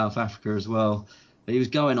in South Africa as well. But he was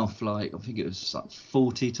going off I think it was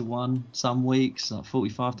 40-1 some weeks,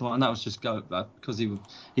 45-1. And that was just because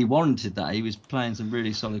he warranted that. He was playing some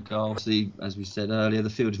really solid golf. As we said earlier, the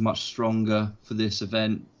field is much stronger for this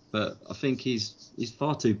event, but I think he's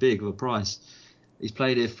far too big of a price. He's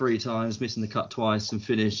played here 3 times, missing the cut twice, and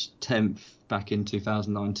finished 10th back in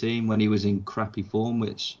 2019 when he was in crappy form,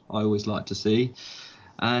 which I always like to see.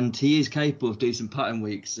 And he is capable of decent putting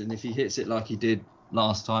weeks, and if he hits it like he did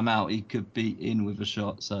last time out, he could be in with a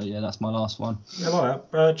shot. So yeah, that's my last one. Yeah, I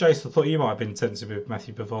like that. Jason, I thought you might have been tempted with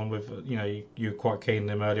Matthew Pavon. With you were quite keen on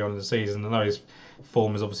him early on in the season. I know his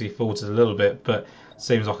form has obviously faltered a little bit, but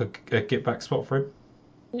seems like a get back spot for him.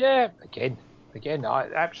 Yeah, again,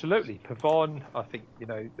 absolutely. Pavon, I think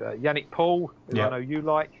Yannick Paul, who I know you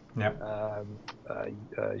like. Yeah.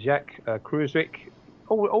 Jacques Kruiswijk,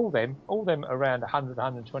 all them around 100,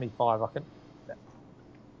 125.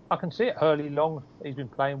 I can see it. Hurley Long, he's been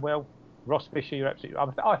playing well. Ross Fisher, you're absolutely.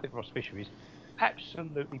 I think Ross Fisher is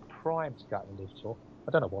absolutely primed to go to the Live Tour.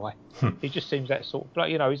 I don't know why. He just seems that sort of.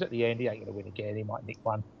 He's at the end. He ain't going to win again. He might nick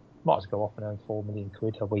one. Might as well go off and earn £4 million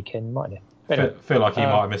a weekend, mightn't he? Feel like he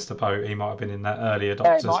might have missed the boat. He might have been in that early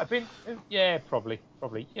adopters. Yeah, might have been. Yeah, probably.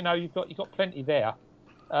 You've got plenty there.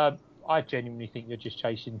 I genuinely think you're just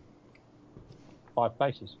chasing 5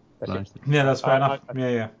 places. That's it. Yeah, that's fair enough.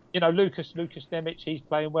 Yeah. Lucas Nemec, he's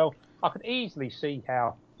playing well. I can easily see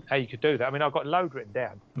how you could do that. I mean, I've got a load written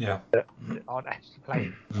down. Yeah. That aren't actually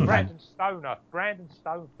playing. Brandon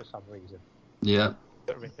Stone for some reason. Yeah.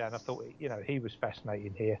 Written down. I thought he was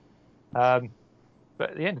fascinating here.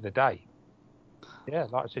 But at the end of the day, yeah,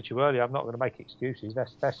 like I said to you earlier, I'm not going to make excuses.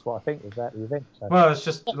 That's what I think about the event. So, well, it's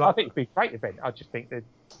just. I think it'd be a great event. I just think that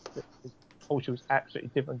Portugal's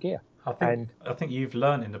absolutely different gear. I think you've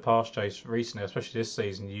learned in the past, Jace, recently, especially this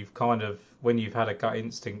season, you've kind of, when you've had a gut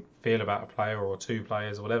instinct feel about a player or 2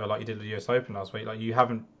 players or whatever, like you did at the US Open last week, like you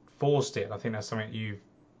haven't forced it. I think that's something I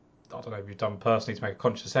don't know if you've done personally to make a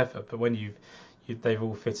conscious effort, but when they've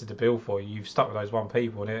all fitted the bill for you, you've stuck with those 1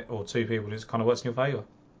 people or 2 people, and it's kind of works in your favour.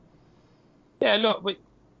 Yeah, look,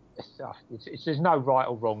 there's no right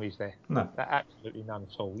or wrong, is there? No, absolutely none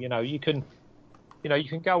at all. You can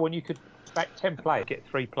go and you could back 10 players, get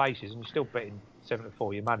 3 places, and you're still betting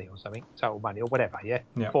 7-4 your money or something, total money or whatever. Yeah.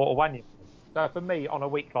 4-1. So for me, on a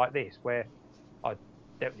week like this, where I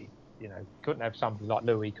definitely couldn't have somebody like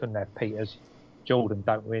Louis, couldn't have Peters, Jordan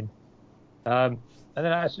don't win. And then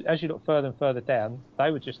as you look further and further down,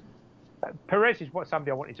 they were just Perez is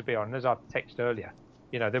somebody I wanted to be on. And as I texted earlier,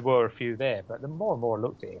 there were a few there, but the more and more I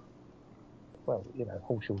looked at it, well,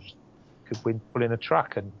 Horschel's could win pulling a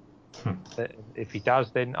truck, and if he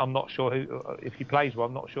does, then I'm not sure who. If he plays well,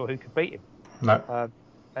 I'm not sure who could beat him. No.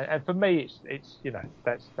 And for me, it's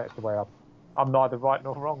that's the way I'm neither right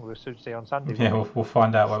nor wrong. We'll soon see on Sunday. Yeah, we'll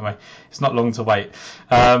find out, won't we? It's not long to wait.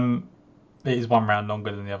 It is 1 round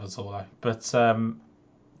longer than the other tour, though. But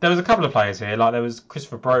there was a couple of players here, like there was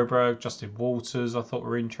Christopher Broberg, Justin Walters, I thought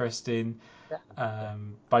were interesting. Yeah.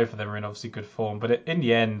 Both of them are in obviously good form, but in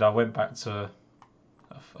the end, I went back to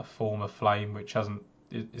a former flame, which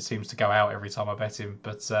it seems to go out every time I bet him.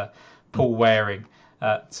 But Paul Waring,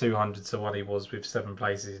 200-1 he was with 7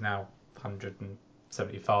 places. He's now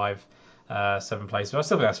 175, 7 places. I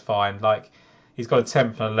still think that's fine. Like, he's got a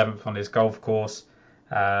 10th and 11th on his golf course.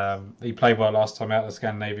 He played well last time out of the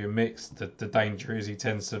Scandinavian mix. The danger is he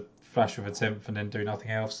tends to flash with a 10th and then do nothing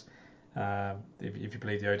else. If you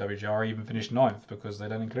believe the OWGR, he even finished 9th because they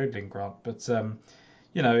don't include Lynn Grant. But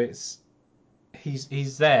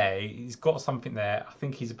he's there. He's got something there. I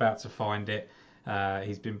think he's about to find it.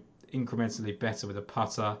 He's been incrementally better with a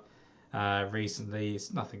putter recently.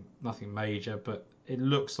 It's nothing major, but it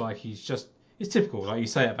looks like it's typical, like you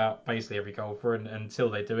say about basically every golfer, and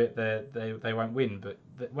until they do it, they won't win. But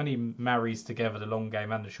when he marries together the long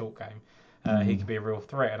game and the short game, he can be a real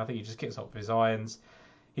threat. And I think he just kicks off with his irons.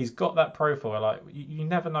 He's got that profile. Like you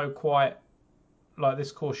never know quite. Like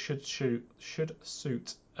this course should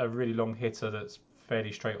suit a really long hitter that's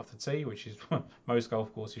fairly straight off the tee, which is most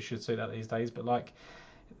golf courses should suit that these days. But like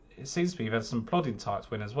it seems to be, you've had some plodding types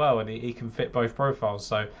win as well, and he can fit both profiles.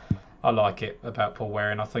 So I like it about Paul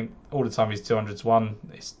Waring. I think all the time he's 200-1,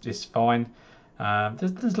 it's fine.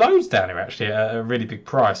 There's loads down here actually at a really big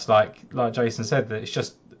price. Like Jason said, that it's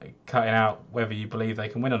just cutting out whether you believe they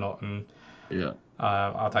can win or not. And yeah,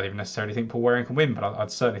 I don't even necessarily think Paul Waring can win, but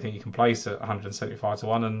I'd certainly think he can place at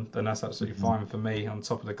 175-1, and then that's absolutely fine for me on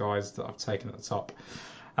top of the guys that I've taken at the top.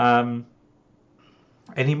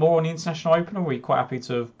 Any more on the International Open, or are we quite happy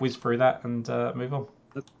to whiz through that and move on?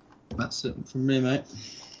 That's it from me, mate.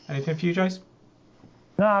 Anything for you, Jace?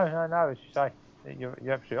 No. As you say, you're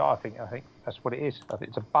absolutely right. I think that's what it is. I think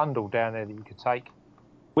it's a bundle down there that you could take.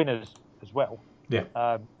 Winners as well. Yeah.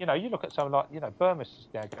 You look at someone like, Burmese is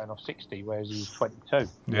now going off 60, whereas he was 22.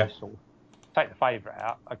 Yeah. Sort of take the favourite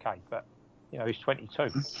out, okay, but he's 22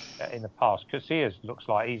 in the past. Casillas looks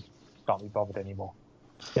like he can't be bothered anymore.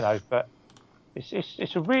 But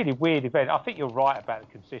it's a really weird event. I think you're right about the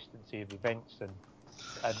consistency of events and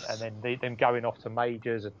then them going off to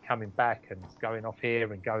majors and coming back and going off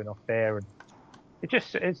here and going off there, and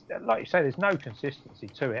it's like you say, there's no consistency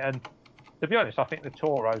to it. And to be honest, I think the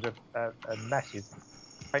tour owes a massive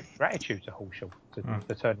gratitude to Horschel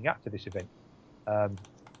for turning up to this event. I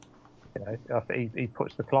think he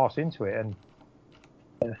puts the class into it, and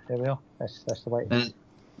there we are. That's the way it is.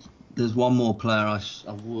 There's one more player I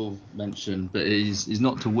will mention, but he's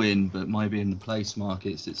not to win, but maybe in the place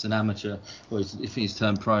markets. It's an amateur, or if he's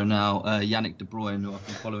turned pro now, Yannick De Bruyne, who I've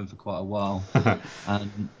been following for quite a while,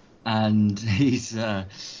 and he had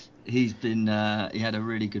a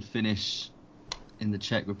really good finish in the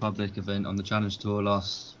Czech Republic event on the Challenge Tour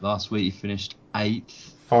last week. He finished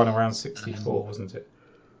 8th. Final round 64, wasn't it?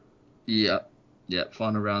 Yeah,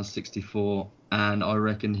 final round 64. And I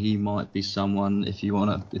reckon he might be someone, if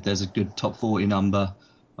there's a good top 40 number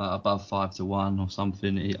above 5-1 or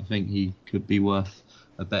something, I think he could be worth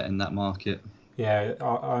a bet in that market. Yeah,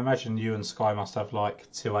 I imagine you and Sky must have like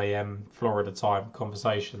 2 a.m. Florida time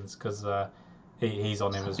conversations, because he's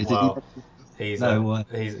on him as well. He's had a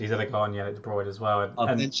guy on Yannick De Bruyne as well.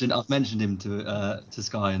 I've mentioned him to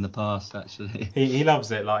Sky in the past, actually. He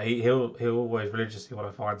loves it. Like he'll always religiously want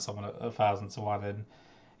to find someone at 1,000-1, and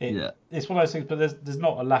it's one of those things. But there's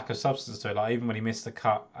not a lack of substance to it. Like even when he missed the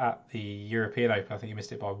cut at the European Open, I think he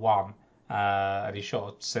missed it by 1, and he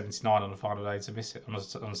shot a 79 on the final day to miss it, on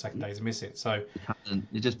the second day to miss it. So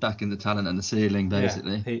you're just backing the talent and the ceiling,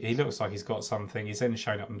 basically. Yeah, he looks like he's got something. He's then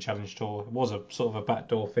shown up on the Challenge Tour. It was a sort of a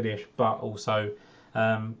backdoor finish, but also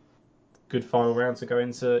good final round to go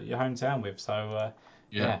into your hometown with. So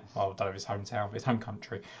well, I don't know if it's hometown, but it's home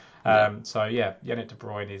country. So Yannick De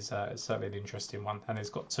Bruyne is certainly an interesting one, and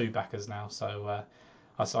it's got 2 backers now. So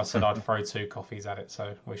I said I'd throw 2 coffees at it.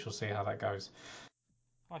 So we shall see how that goes.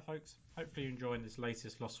 Hi folks, hopefully you're enjoying this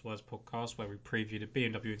latest Lost Words podcast where we preview the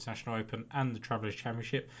BMW International Open and the Travellers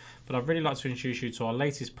Championship, but I'd really like to introduce you to our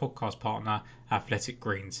latest podcast partner, Athletic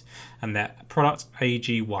Greens, and their product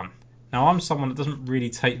AG1. Now, I'm someone that doesn't really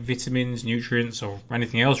take vitamins, nutrients, or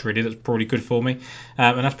anything else really that's probably good for me,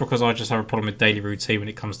 and that's because I just have a problem with daily routine when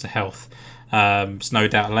it comes to health. It's no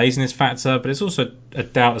doubt a laziness factor, but it's also a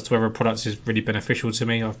doubt as to whether a product is really beneficial to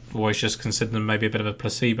me. I've always just considered them maybe a bit of a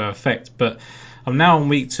placebo effect, but I'm now on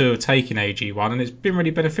week 2 of taking AG1, and it's been really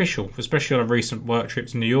beneficial, especially on a recent work trip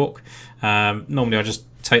to New York. Normally I just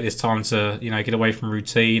take this time to get away from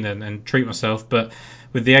routine and treat myself, but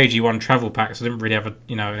with the AG1 travel packs, I didn't really have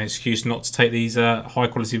an excuse not to take these high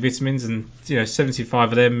quality vitamins, and 75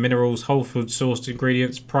 of them, minerals, whole food sourced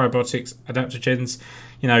ingredients, probiotics, adaptogens.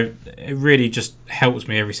 It really just helps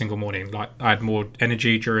me every single morning. Like I had more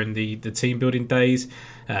energy during the team building days.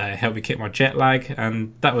 It helped me keep my jet lag,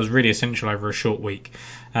 and that was really essential over a short week.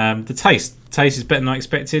 The taste is better than I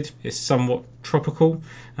expected. It's somewhat tropical,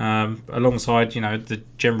 alongside the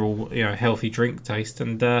general healthy drink taste,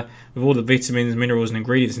 and with all the vitamins, minerals, and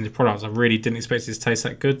ingredients in the products, I really didn't expect it to taste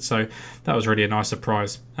that good. So that was really a nice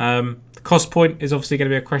surprise. The cost point is obviously going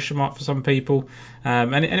to be a question mark for some people,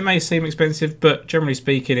 and it may seem expensive, but generally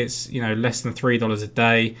speaking, it's less than $3 a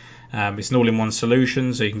day. It's an all-in-one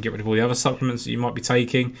solution, so you can get rid of all the other supplements that you might be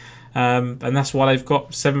taking, and that's why they've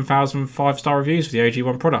got 7,000 5-star reviews for the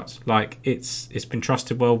AG1 product. Like it's been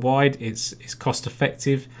trusted worldwide. It's cost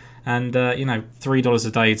effective, and $3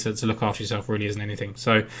 a day to look after yourself really isn't anything.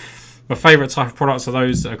 So my favourite type of products are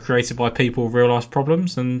those that are created by people with real life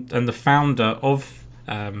problems, and the founder of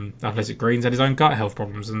Athletic Greens had his own gut health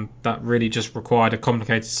problems, and that really just required a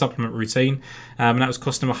complicated supplement routine, and that was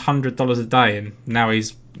costing him $100 a day, and now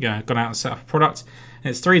he's gone out and set up a product, and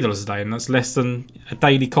it's $3 a day, and that's less than a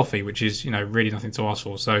daily coffee, which is really nothing to ask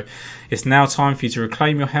for. So it's now time for you to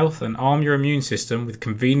reclaim your health and arm your immune system with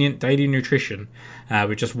convenient daily nutrition,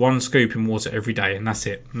 with just 1 scoop in water every day, and that's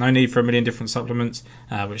it. No need for a million different supplements,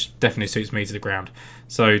 which definitely suits me to the ground.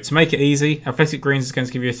 So to make it easy, Athletic Greens is going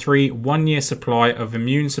to give you a 3 1-year supply of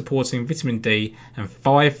immune supporting vitamin D and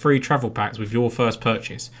 5 free travel packs with your first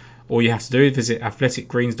purchase. All you have to do is visit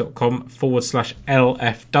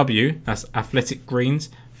athleticgreens.com/LFW. That's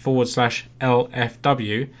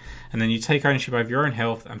athleticgreens.com/LFW. And then you take ownership over your own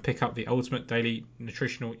health and pick up the ultimate daily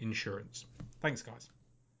nutritional insurance. Thanks, guys.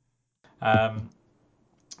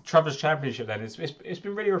 Travellers Championship then, it's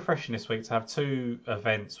been really refreshing this week to have two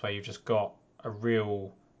events where you've just got a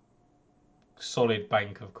real solid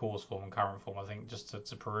bank of course form and current form. I think just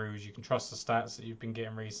to peruse, you can trust the stats that you've been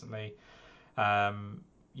getting recently. It's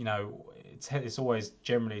always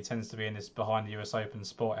generally tends to be in this behind the US Open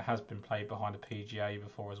spot. It has been played behind a PGA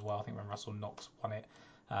before as well. I think when Russell Knox won it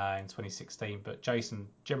in 2016. But Jason,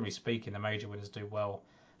 generally speaking, the major winners do well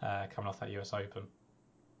coming off that US Open.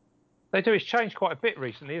 They do. It's changed quite a bit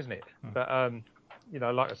recently, isn't it? But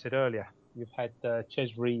like I said earlier, you've had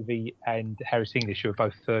Ches Reavie and Harris English, who are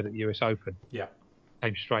both third at the US Open. Yeah.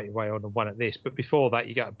 Came straight away on and won at this. But before that,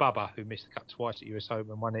 you got Bubba, who missed the cut twice at US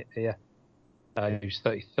Open, won it here. He was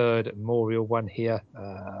 33rd at Memorial, won here.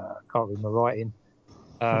 Can't read my writing.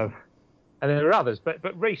 And there are others. But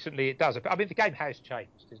recently it does. I mean, the game has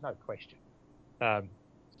changed. There's no question.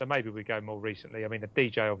 So maybe we go more recently. I mean, the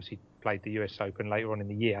DJ obviously played the US Open later on in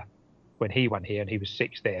the year when he won here, and he was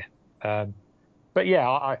sixth there. But yeah,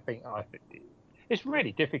 I think it's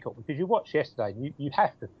really difficult because you watched yesterday, and you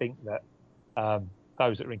have to think that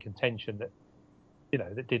those that are in contention that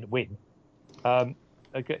didn't win,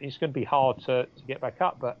 it's going to be hard to get back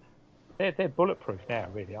up. But they're bulletproof now,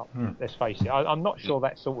 really. Let's face it. I'm not sure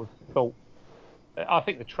that sort of thought. I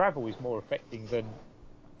think the travel is more affecting than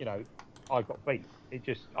I got beat. It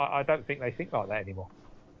just I don't think they think like that anymore.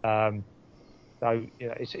 So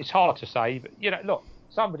it's hard to say. But look.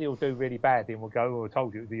 Somebody will do really badly and will go, "Oh, I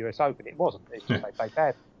told you it was the US Open." It wasn't. It's just they played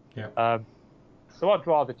bad. Yeah. So I'd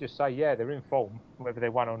rather just say, yeah, they're in form, whether they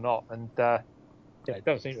won or not. And it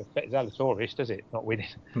doesn't seem to affect Zalatoris, does it? Not winning.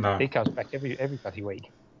 No. He comes back every bloody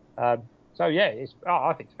week. So yeah,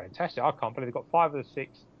 I think it's fantastic. I can't believe they've got five of the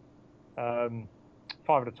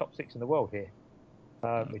top six in the world here,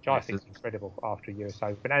 which I think is incredible after a US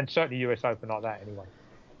Open, and certainly US Open like that anyway.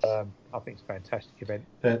 I think it's a fantastic event.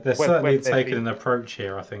 They're certainly taking an approach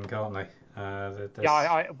here, I think, aren't they?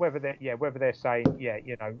 Whether they're saying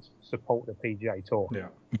support the PGA Tour.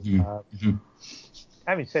 Yeah.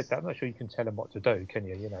 Having said that, I'm not sure you can tell them what to do, can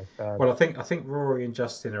you? Well, I think Rory and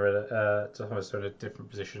Justin are in a different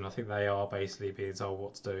position. I think they are basically being told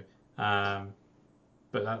what to do,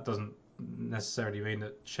 but that doesn't necessarily mean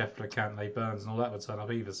that Scheffler, Cantlay, Burns, and all that would turn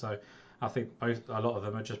up either. So I think a lot of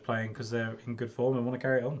them are just playing because they're in good form and want to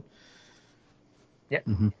carry it on. Yep.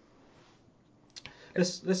 Mm-hmm.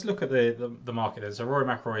 Let's look at the market then. So Rory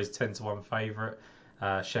McIlroy is 10-1 favourite,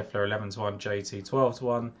 Scheffler 11-1, JT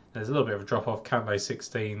 12-1. There's a little bit of a drop off. Cantlay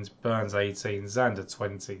 16s, Burns 18s, Xander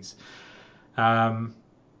 20s.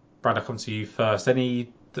 Brad, I'll come to you first.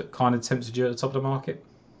 Any that kind of tempted you at the top of the market?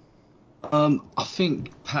 I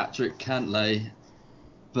think Patrick Cantlay,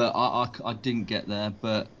 but I didn't get there.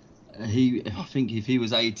 But I think if he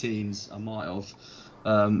was 18s, I might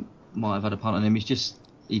have had a punt on him.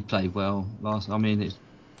 He played well last. I mean, it's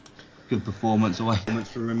good performance for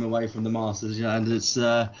him away from the Masters, and it's.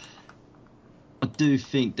 I do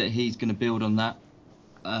think that he's going to build on that,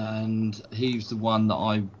 and he's the one that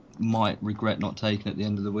I might regret not taking at the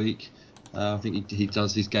end of the week. I think he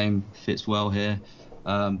does. His game fits well here.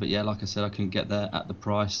 But yeah, like I said, I couldn't get there at the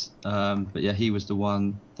price. But yeah, he was the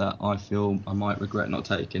one that I feel I might regret not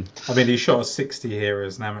taking. I mean, he shot a 60 here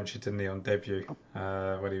as an amateur, didn't he, on debut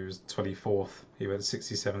when he was 24th. He went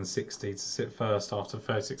 67-60 to sit first after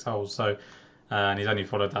 36 holes. So, and he's only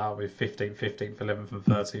followed that up with 15th, 11th, and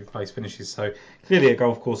 13th place finishes. So clearly a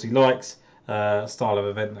golf course he likes, style of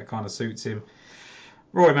event that kind of suits him.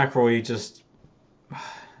 Rory McIlroy just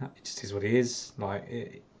is what he is.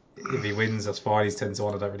 If he wins, that's fine. He's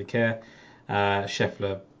 10-1. I don't really care.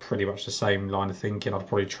 Scheffler, pretty much the same line of thinking. I'd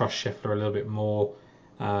probably trust Scheffler a little bit more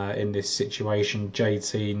in this situation.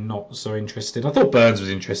 JT, not so interested. I thought Burns was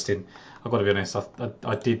interesting. I've got to be honest. I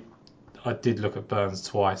did look at Burns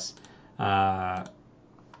twice. I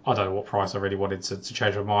don't know what price I really wanted to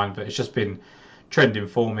change my mind, but it's just been trending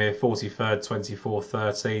form here. 43rd, 24th,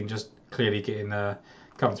 13. Just clearly getting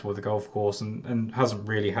comfortable with the golf course and hasn't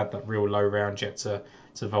really had that real low round yet to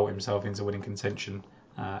vault himself into winning contention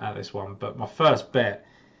at this one. But my first bet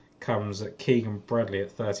comes at Keegan Bradley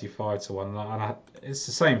at 35-1. And it's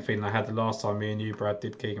the same thing I had the last time me and you, Brad,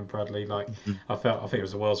 did Keegan Bradley. I think it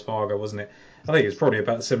was the Wells Fargo, wasn't it? I think it was probably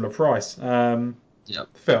about a similar price. Yep.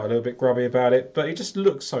 Felt a little bit grubby about it, but he just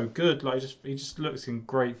looks so good. He just looks in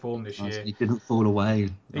great form this year. He didn't fall away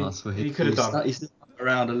last week. He could have done. He stuck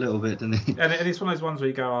around a little bit, didn't he? And it's one of those ones where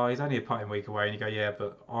you go, he's only a putting week away, and you go, yeah,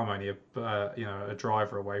 but I'm only a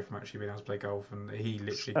driver away from actually being able to play golf, and he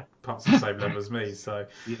literally puts the same level as me. So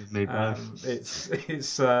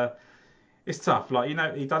it's tough. He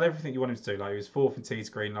done everything you wanted to do. He was fourth in tee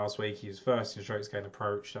screen last week. He was first in strokes gained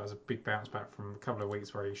approach. That was a big bounce back from a couple of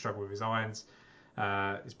weeks where he struggled with his irons.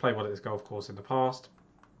 He's played well at this golf course in the past.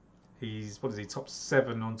 He's top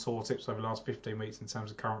 7 on tour tips over the last 15 weeks in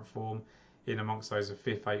terms of current form. In amongst those are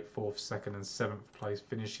 5th, 8th, 4th, 2nd, and 7th place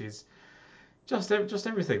finishes. Just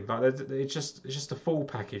everything. Like it's just a full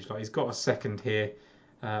package. Like he's got a second here.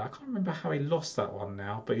 I can't remember how he lost that one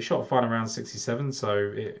now, but he shot a final round 67,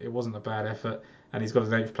 so it wasn't a bad effort. And he's got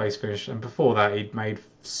an 8th place finish. And before that, he'd made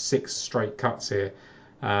 6 straight cuts here.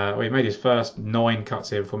 He made his first 9 cuts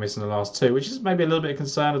here before missing the last 2, which is maybe a little bit of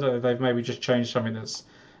concern. I don't know if they've maybe just changed something that's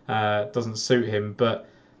doesn't suit him. But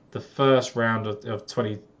the first round of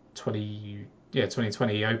 2020,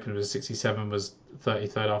 he opened with a 67, was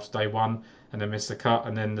 33rd after day 1, and then missed a cut.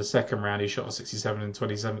 And then the second round, he shot a 67 in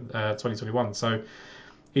 2021. So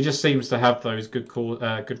he just seems to have those good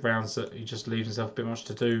rounds that he just leaves himself a bit much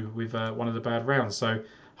to do with one of the bad rounds. So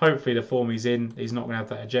hopefully the form he's in, he's not going to have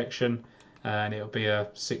that ejection, and it'll be a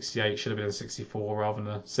 68, should have been a 64 rather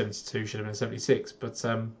than a 72, should have been a 76. But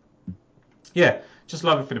just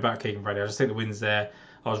love everything about Keegan Bradley. I just think the win's there.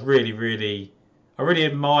 I really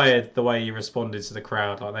admired the way he responded to the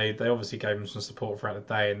crowd. Like they obviously gave him some support throughout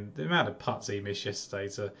the day, and the amount of putts he missed yesterday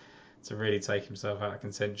to really take himself out of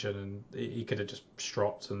contention, and he could have just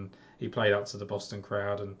stropped, and he played up to the Boston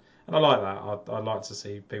crowd, and I like that. I like to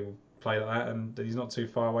see people play like that, and he's not too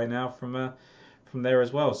far away now from there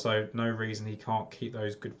as well, so no reason he can't keep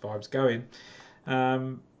those good vibes going.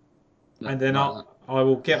 And then I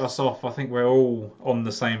will get us off. I think we're all on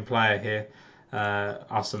the same player here,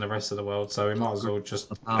 us and the rest of the world, so we might as well just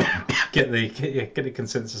get the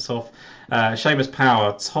consensus off. Seamus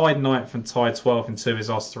Power tied 9th and tied 12th in 2 of his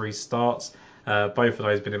last 3 starts. Both of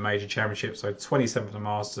those been in major championships, so 27th at the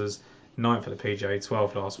Masters, 9th at the PGA,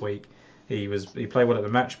 12th last week. He played well at the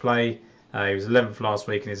match play. He was 11th last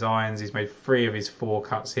week in his irons. He's made 3 of his 4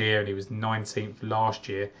 cuts here, and he was 19th last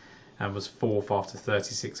year and was 4th after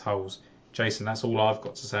 36 holes. Jason, that's all I've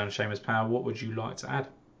got to say on Seamus Power. What would you like to add?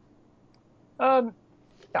 I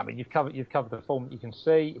mean, you've covered the form that you can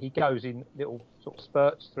see. He goes in little sort of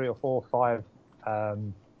spurts, 3 or 4 or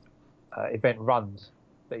 5 event runs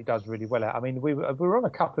that he does really well at. I mean, we were on a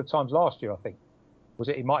couple of times last year, I think. Was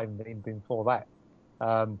it? He might have even been before that.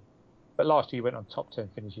 But last year he went on top 10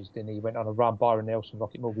 finishes, didn't he? He went on a run, Byron Nelson,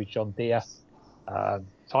 Rocket Mortgage, John Deere. Tied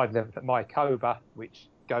 11th at Mayakoba, which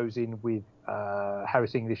goes in with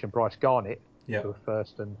Harris English and Bryce Garnett, who were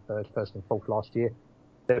 1st and 3rd, 1st and 4th last year.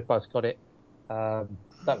 They've both got it.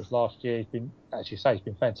 That was last year. He's been, as you say, he's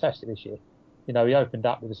been fantastic this year. You know, he opened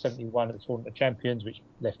up with a 71 at the Tournament of Champions, which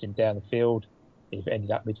left him down the field. He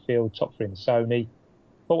ended up midfield, top 3 in the Sony.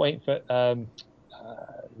 14th at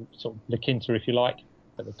sort of La Quinta, if you like,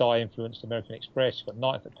 at the Dye influenced American Express. Got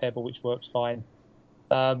 9th at Pebble, which works fine.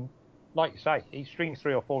 Like you say, he strings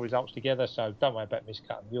 3 or 4 results together, so don't worry about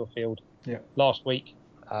miscutting your field. Yeah. Last week,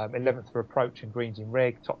 11th for approach and greens in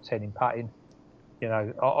reg, top 10 in putting. You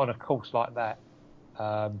know, on a course like that.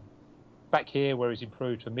 Back here, where he's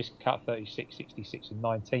improved for miscut, 36, 66 and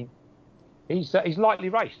 19th. He's lightly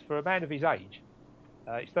raced for a man of his age.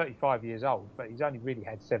 He's 35 years old, but he's only really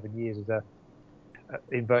had 7 years as a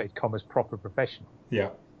inverted commas proper professional. Yeah.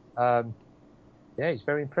 He's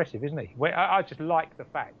very impressive, isn't he? I just like the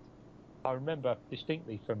fact. I remember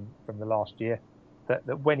distinctly from the last year that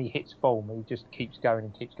when he hits form, he just keeps going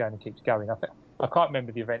and keeps going and keeps going. I can't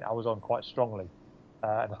remember the event I was on quite strongly,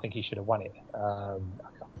 and I think he should have won it. I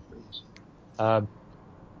can't remember.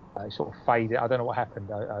 He sort of faded. I don't know what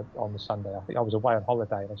happened on the Sunday. I think I was away on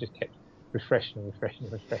holiday and I just kept refreshing. Might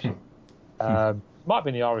have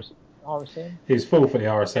been the RSM. He was 4th for the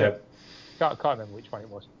RSM. Can't remember which one it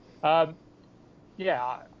was.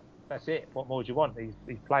 That's it. What more do you want?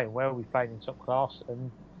 He's playing well. He's playing in top class, and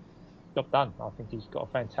job done. I think he's got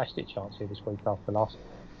a fantastic chance here this week after last.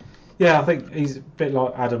 Yeah, I think he's a bit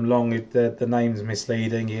like Adam Long. The name's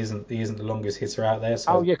misleading. He isn't the longest hitter out there.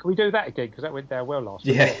 So. Oh yeah, can we do that again? Because that went down well last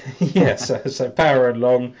week. Yeah. So Power and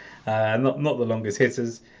Long, not the longest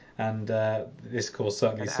hitters, and this course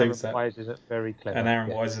certainly suits that. Aaron Wise isn't very clever. And Aaron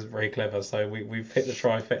Wise is very clever. So we've hit the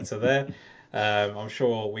trifecta there. I'm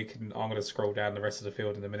sure I'm going to scroll down the rest of the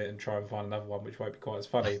field in a minute and try and find another one which won't be quite as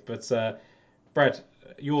funny. But Brad,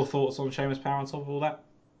 your thoughts on Seamus Power on top of all that?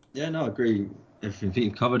 Yeah, no, I agree. Everything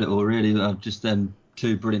you've covered it all really. Just then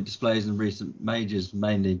 2 brilliant displays in recent majors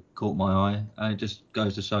mainly caught my eye, and it just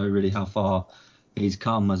goes to show really how far he's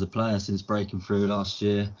come as a player since breaking through last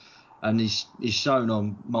year. And he's shown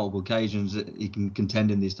on multiple occasions that he can contend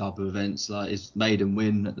in these type of events. Like his maiden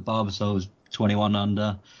win at the Barbasol was 21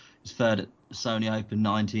 under. His third at Sony Open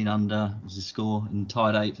 19 under was the score, and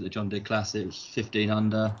tied 8th at the John Deere Classic. It was 15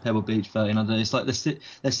 under. Pebble Beach 13 under. It's like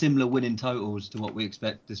they're similar winning totals to what we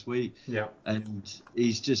expect this week. Yeah. And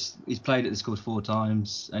he's played at this course 4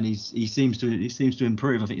 times, and he seems to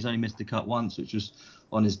improve. I think he's only missed the cut once, which was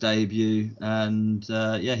on his debut. And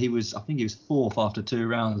I think he was 4th after 2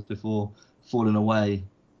 rounds before falling away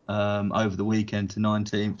over the weekend to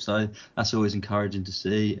 19th. So that's always encouraging to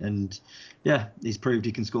see. And yeah, he's proved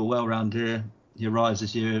he can score well round here. He arrives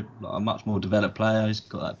this year like a much more developed player. He's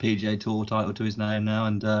got that PGA Tour title to his name now,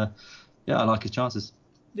 and I like his chances.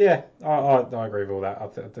 Yeah, I agree with all that. I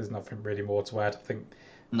think there's nothing really more to add. I think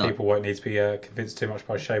people won't need to be convinced too much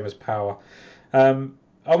by Seamus Power.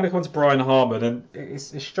 I'm going to come on to Brian Harman, and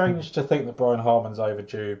it's strange to think that Brian Harman's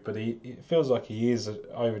overdue, but it feels like he is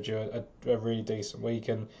overdue a really decent week.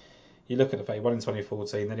 And you look at the fact he won in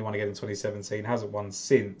 2014, then he won again in 2017, hasn't won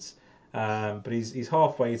since. But he's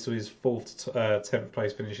halfway to his 4th, 10th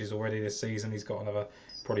place finishes already this season. He's got another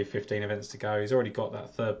probably 15 events to go. He's already got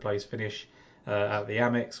that 3rd place finish at the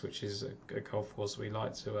Amex, which is a golf course we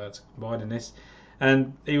like to combine in this.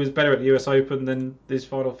 And he was better at the US Open than his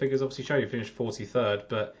final figures obviously show. He finished 43rd,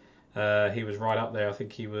 but he was right up there. I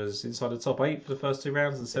think he was inside the top 8 for the first 2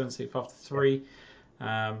 rounds and 17th after 3.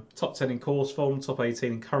 Top 10 in course form, top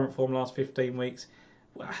 18 in current form last 15 weeks.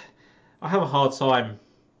 I have a hard time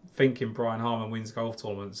thinking Brian Harman wins golf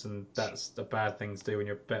tournaments, and that's a bad thing to do when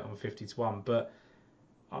you're bet on 50-1. But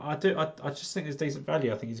I just think there's decent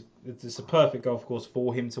value. I think it's a perfect golf course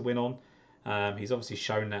for him to win on. He's obviously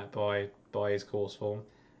shown that by his course form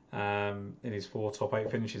in his 4 top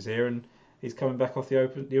 8 finishes here, and he's coming back off the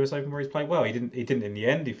US Open where he's played well. He didn't in the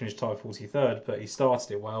end. He finished tied 43rd, but he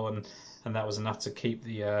started it well, and that was enough to keep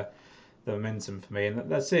the momentum for me. And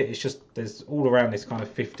that's it. It's just there's all around this kind of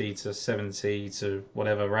 50 to 70 to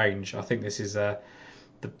whatever range. I think this is the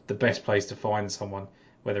best place to find someone,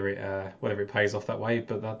 whether it pays off that way.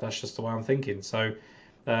 But that's just the way I'm thinking. So,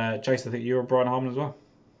 Jason, I think you're a Brian Harman as well.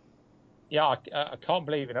 Yeah, I can't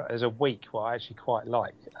believe it. As a week where I actually quite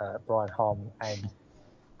like Brian Harman and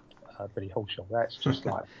Billy Horschel. That's just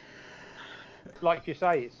like you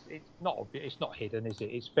say, it's not hidden, is it?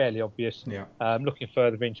 It's fairly obvious. Yeah. Looking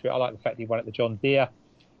further into it, I like the fact he won at the John Deere,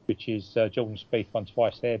 which is Jordan Spieth won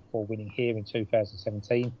twice there before winning here in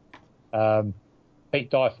 2017. Pete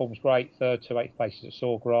Dye form's great, 3rd to 8th places at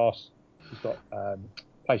Sawgrass. He's got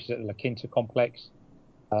places at the La Quinta complex.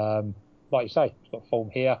 Like you say, he's got form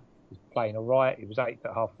here. He's playing all right. He was 8th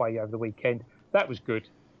at halfway over the weekend. That was good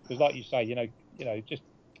because, like you say, just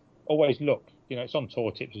always look. It's on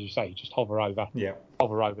tour tips, as you say. Just hover over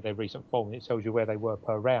their recent form, and it tells you where they were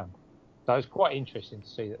per round. So it's quite interesting to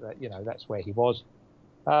see that that's where he was.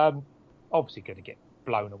 Obviously, going to get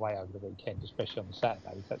blown away over the weekend, especially on the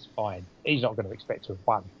Saturdays. That's fine. He's not going to expect to have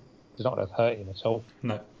won. It's not going to have hurt him at all.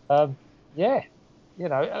 No.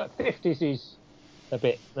 50s is a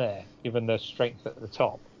bit there, given the strength at the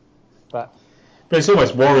top. But it's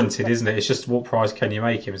almost warranted, isn't it? It's just what price can you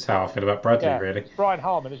make him is how I feel about Bradley, really. It's Brian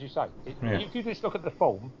Harman, as you say. If you just look at the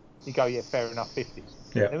form, you go, yeah, fair enough, 50s.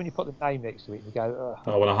 Yeah. Then when you put the name next to it, you go,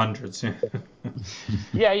 I want 100s,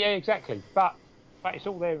 yeah. yeah, exactly. But it's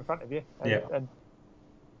all there in front of you. And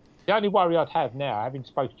the only worry I'd have now, having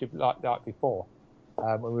spoken to you like before,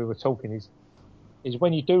 when we were talking, is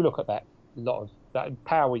when you do look at that lot of that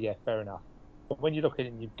power, yeah, fair enough. But when you look at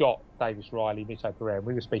it and you've got Davis Riley, Mito Pereira, and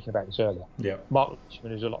we were speaking about this earlier. Yeah. Mark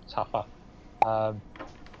Leishman is a lot tougher. I'm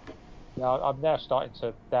now starting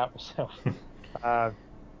to doubt myself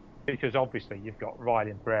because obviously you've got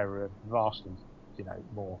Riley and Pereira vastly,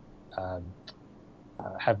 more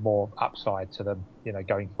have more upside to them,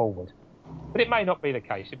 going forward. But it may not be the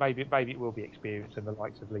case. Maybe it will be experience and the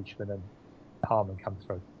likes of Leishman and Harman come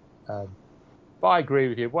through. But I agree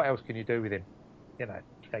with you. What else can you do with him? You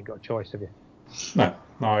ain't got a choice, have you? No,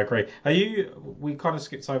 I agree. We kind of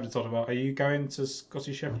skipped over to talk about, are you going to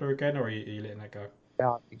Scotty Scheffler again, or are you letting that go?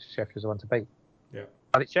 Yeah, I think Scheffler's the one to beat. Yeah.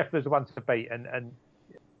 I think Scheffler's the one to beat. And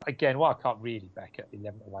again, I can't really back at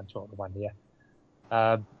 11-1, 12-1 here.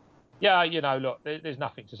 Look, there's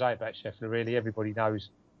nothing to say about Scheffler, really. Everybody knows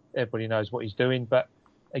what he's doing. But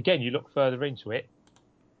again, you look further into it.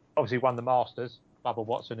 Obviously, won the Masters. Bubba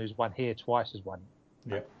Watson, who's won here twice, has won.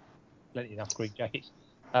 Yeah. Plenty enough green jackets.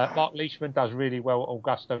 Mark Leishman does really well at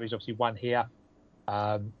Augusta. He's obviously won here.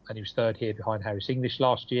 And he was 3rd here behind Harris English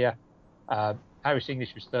last year. Harris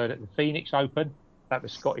English was 3rd at the Phoenix Open. That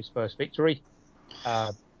was Scotty's first victory.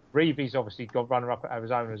 Reeves obviously got runner-up at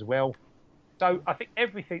Arizona as well. So I think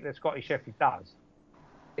everything that Scotty Scheffler does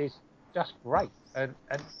is just great. And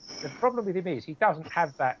the problem with him is he doesn't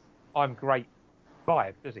have that I'm great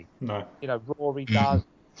vibe, does he? No. Rory does.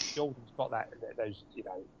 Jordan's got those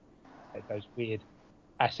those weird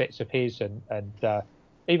assets of his, and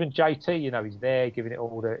even JT, he's there giving it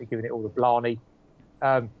all the blarney,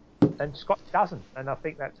 and Scott doesn't, and I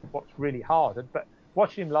think that's what's really hard. But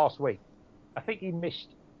watching him last week, I think he missed.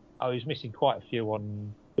 Oh, he was missing quite a few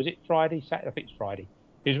on. Was it Friday? Saturday? I think it's Friday.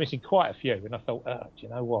 He was missing quite a few, and I thought, do you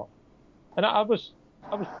know what? And I was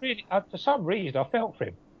really, for some reason, I felt for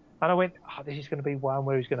him, and I went, this is going to be one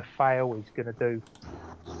where he's going to fail. He's going to do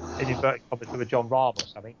an inverted commas to a John Rahm or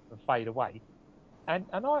something and fade away. And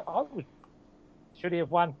I was, should he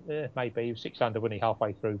have won? Maybe. He was 6 under when he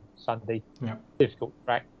halfway through Sunday. Yeah. Difficult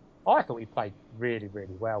track. I thought he played really,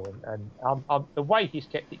 really well, and the way he's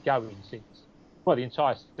kept it going since, the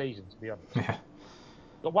entire season, to be honest. Yeah.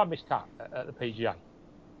 Got one missed cut at the PGA.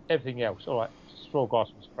 Everything else, all right, straw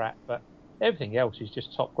grass was crap, but everything else is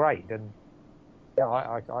just top grade. And yeah,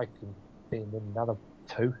 I can see him win another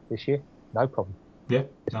 2 this year, no problem. Yeah.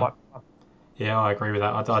 Yeah, I agree with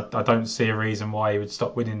that. I don't see a reason why he would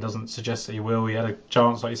stop winning. Doesn't suggest that he will. He had a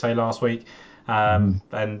chance, like you say, last week, and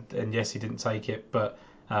yes, he didn't take it, but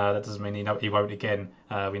that doesn't mean he won't again.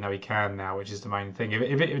 We know he can now, which is the main thing.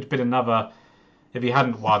 If it had been if he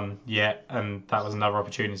hadn't won yet, and that was another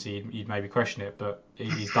opportunity, you'd maybe question it. But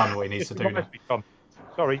he's done what he needs to do now. Tom.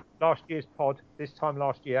 Sorry, last year's pod, this time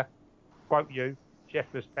last year, quote you,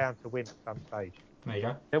 Scheffler's bound to win at some stage. There you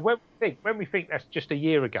go. Now, when we think that's just a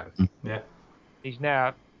year ago, yeah, he's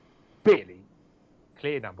now really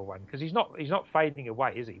clear number one, because he's not fading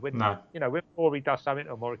away, is he? When Rory does something,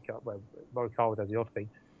 or Morikawa does the odd thing.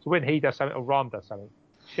 So when he does something, or Rahm does something,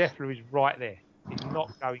 Scheffler is right there. He's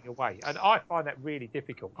not going away, and I find that really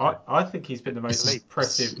difficult. I think he's been the most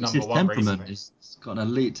impressive number one recently. He's got an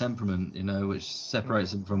elite temperament, which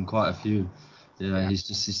separates him from quite a few. He's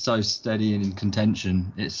so steady and in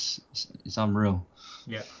contention. It's unreal.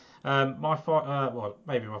 Yeah. Maybe my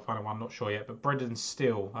final one, not sure yet, but Brendan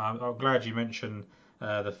Steele. I'm glad you mentioned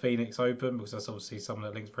the Phoenix Open, because that's obviously something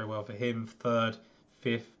that links very well for him. 3rd,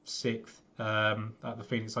 5th, 6th at the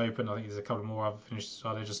Phoenix Open. I think there's a couple more other finishes,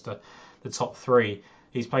 so they're just the top 3.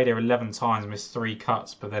 He's played here 11 times, missed 3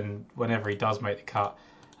 cuts, but then whenever he does make the cut,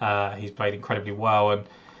 he's played incredibly well. And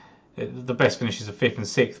the best finishes are 5th and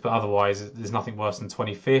 6th, but otherwise there's nothing worse than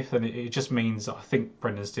 25th. And it just means I think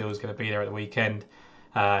Brendan Steele is going to be there at the weekend.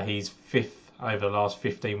 He's 5th over the last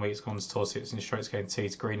 15 weeks, gone to tour 6 in strokes gained tee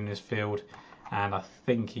to green in this field. And I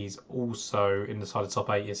think he's also in the side of the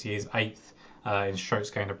top 8. Yes, he is 8th in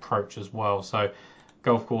strokes gained approach as well. So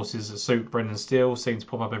golf courses that suit Brendan Steele seem to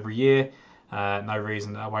pop up every year. No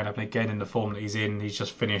reason that won't happen again in the form that he's in. He's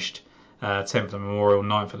just finished 10th at the Memorial,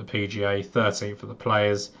 9th at the PGA, 13th for the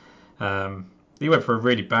Players. He went for a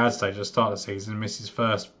really bad stage at the start of the season, missed his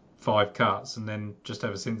first 5 cuts, and then just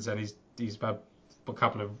ever since then he's had a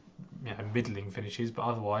couple of middling finishes, but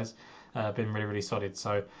otherwise been really, really solid.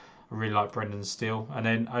 So I really like Brendan Steele. And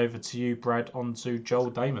then over to you, Brad, on to Joel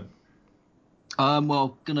Damon.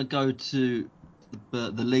 Gonna go to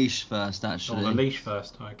the Leash first, actually. Oh, the Leash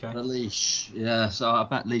first, okay. The Leash, yeah. So I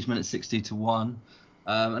backed Leishman at 60-1.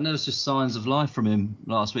 And there was just signs of life from him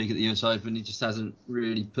last week at the US Open. He just hasn't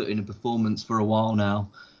really put in a performance for a while now.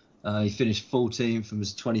 He finished 14th and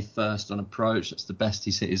was 21st on approach. That's the best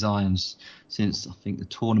he's hit his irons since, I think, the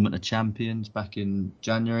Tournament of Champions back in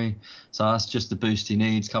January. So that's just the boost he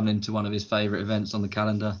needs coming into one of his favourite events on the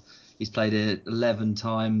calendar. He's played it 11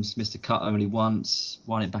 times, missed a cut only once,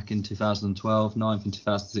 won it back in 2012, 9th in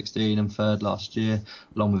 2016 and 3rd last year,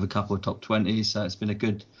 along with a couple of top 20s. So it's been a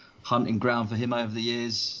good hunting ground for him over the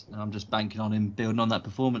years. I'm just banking on him building on that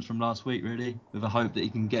performance from last week, really, with a hope that he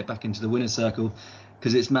can get back into the winner's circle,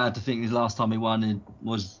 because it's mad to think his last time he won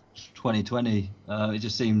was 2020. It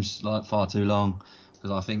just seems like far too long, because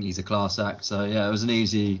I think he's a class act. So yeah, it was an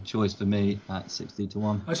easy choice for me at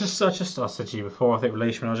 60-1. I said to you before, I think with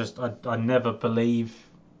Leishman, I never believe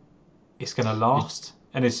it's going to last,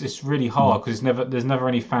 and it's really hard because there's never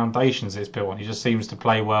any foundations it's built on. He just seems to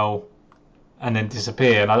play well and then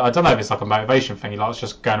disappear. And I don't know if it's like a motivation thing. He likes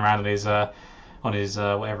just going around on his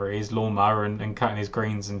whatever it is, lawnmower and cutting his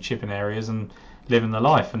greens and chipping areas and living the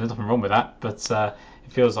life. And there's nothing wrong with that. But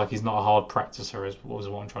it feels like he's not a hard practicer, was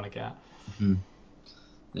what I'm trying to get at. Mm-hmm.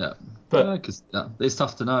 Yeah, but it's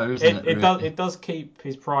tough to know, isn't it? It does keep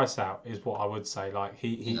his price out, is what I would say. Like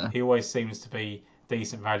he always seems to be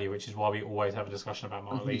decent value, which is why we always have a discussion about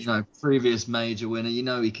Mark Leishman. Previous major winner,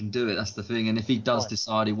 he can do it. That's the thing. And if he does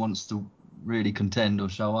decide he wants to really contend or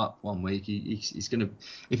show up one week, he's gonna.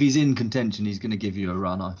 If he's in contention, he's gonna give you a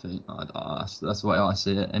run. I think that's the way I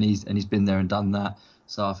see it. And he's been there and done that.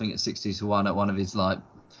 So I think at 60-1 at one of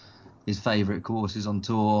his favourite courses on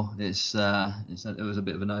tour, it was a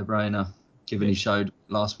bit of a no-brainer. given he showed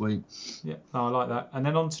last week. Yeah, no, I like that. And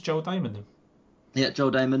then on to Joel Damon then. Yeah,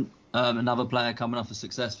 Joel Damon, another player coming off a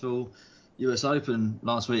successful US Open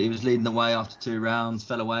last week. He was leading the way after 2 rounds,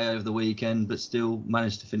 fell away over the weekend, but still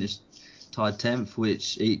managed to finish tied 10th,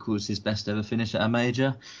 which equals his best ever finish at a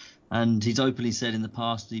major. And he's openly said in the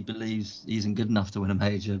past he believes he isn't good enough to win a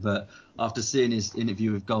major. But after seeing his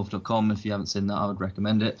interview with golf.com, if you haven't seen that, I would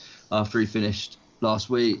recommend it. After he finished last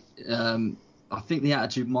week, I think the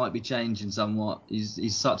attitude might be changing somewhat.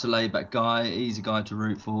 He's such a laid-back guy, easy guy to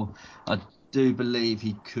root for. I do believe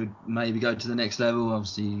he could maybe go to the next level.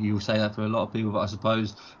 Obviously, you'll say that for a lot of people, but I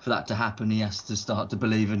suppose for that to happen, he has to start to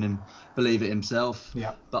believe it himself.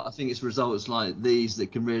 Yeah. But I think it's results like these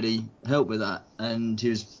that can really help with that. And he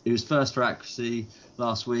was first for accuracy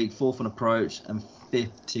last week, 4th on approach, and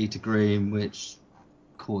 5th tee to green, which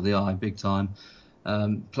caught the eye big time.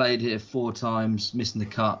 Played here 4 times, missing the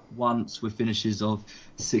cut once with finishes of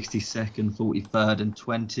 62nd, 43rd and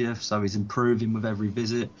 20th. So he's improving with every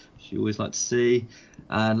visit, which you always like to see.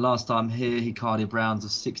 And last time here, he carded rounds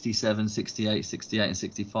of 67, 68, 68 and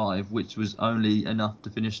 65, which was only enough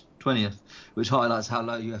to finish 20th, which highlights how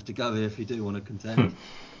low you have to go here if you do want to contend.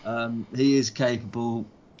 He is capable.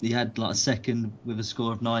 He had like a second with a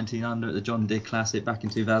score of 19 under at the John Deere Classic back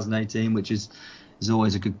in 2018, which is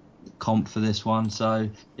always a good comp for this one. So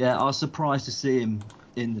yeah, I was surprised to see him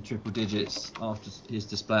in the triple digits after his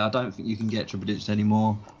display. I don't think you can get triple digits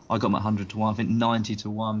anymore. I got my 100 to 1, I think 90 to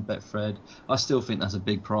 1 Betfred. I still think that's a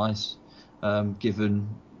big price, given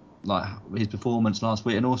like his performance last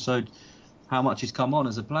week and also how much he's come on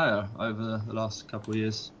as a player over the last couple of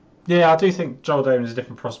years. Yeah, I do think Joel Damon is a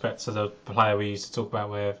different prospect to the player we used to talk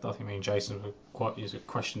about, where I think me and Jason were quite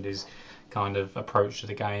questioned his kind of approach to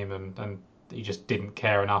the game, and he just didn't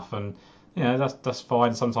care enough. And you know, that's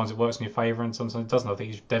fine. Sometimes it works in your favour, and sometimes it doesn't. I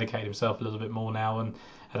think he's dedicated himself a little bit more now, and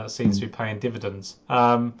that seems to be paying dividends.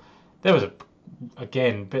 There was a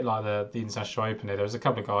bit like the International Open here. There was a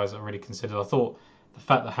couple of guys that I really considered. I thought the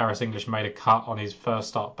fact that Harris English made a cut on his first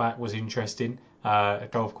start back was interesting. A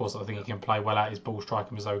golf course that I think he can play well at. His ball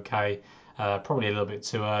striking was okay. Probably a little bit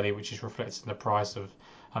too early, which is reflected in the price of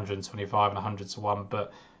 125 and 100 to 1,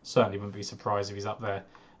 but certainly wouldn't be surprised if he's up there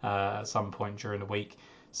at some point during the week.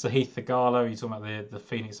 Sahith Theegala, you're talking about the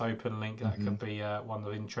Phoenix Open link, that could be one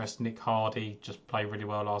of interest. Nick Hardy just played really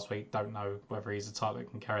well last week. Don't know whether he's the type that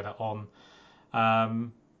can carry that on.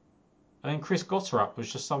 And then Chris Gotterup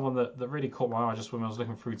was just someone that really caught my eye just when I was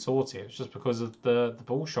looking through Torty. It's just because of the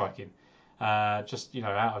ball striking. Just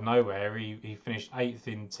out of nowhere, he finished 8th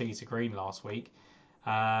in tee to green last week,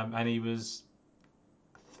 and he was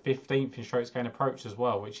 15th in strokes gained approach as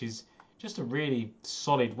well, which is just a really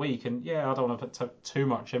solid week. And yeah, I don't want to put too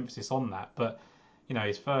much emphasis on that, but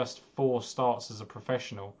his first 4 starts as a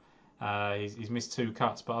professional, he's missed 2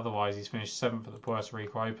 cuts, but otherwise he's finished 7th at the Puerto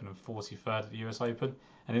Rico Open and 43rd at the US Open.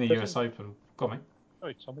 And in the US Open, go on, mate.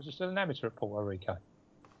 Sorry, Tom, was he still an amateur at Puerto Rico?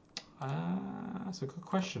 That's a good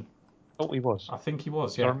question. I thought he was. I think he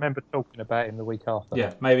was, yeah. I remember talking about him the week after.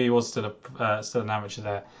 Yeah, maybe he was still an amateur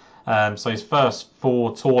there. So his first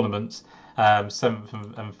 4 tournaments, 7th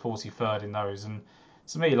and 43rd in those. And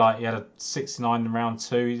to me, he had a 69 in round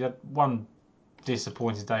 2. He had one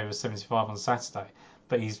disappointing day with 75 on Saturday,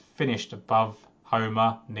 but he's finished above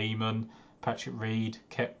Homer, Neiman, Patrick Reed,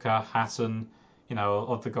 Koepka, Hatton,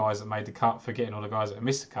 of the guys that made the cut, forgetting all the guys that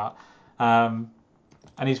missed the cut. And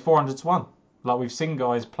he's 400 to 1. We've seen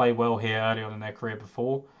guys play well here early on in their career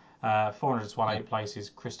before. 400 to 1, 8 places.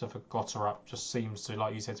 Christopher Gotterup just seems to,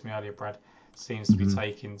 like you said to me earlier, Brad, seems to be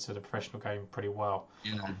taking to the professional game pretty well.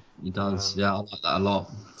 Yeah, he does. I like that a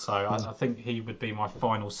lot. So I think he would be my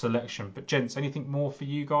final selection. But gents, anything more for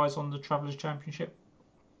you guys on the Travellers Championship?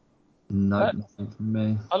 No, nothing from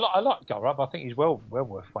me. I like Gotterup. I think he's well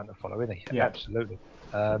worth one to follow, isn't he? Yeah. Absolutely.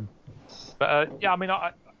 I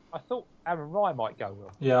thought Aaron Ryan might go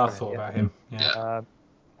well. Yeah, I thought about him. Yeah.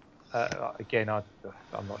 Again, I'm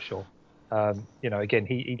not sure. Again,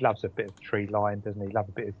 he loves a bit of tree line, doesn't he? He loves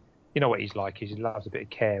a bit of, what he's like. He loves a bit of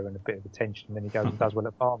care and a bit of attention, and then he goes and does well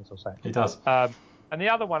at Farmers or something. He does. And the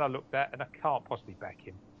other one I looked at, and I can't possibly back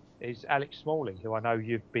him, is Alex Smalling, who I know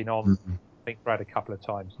you've been on, I think, Brad, a couple of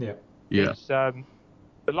times. Yeah. He's, over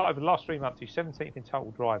the last 3 months, he's 17th in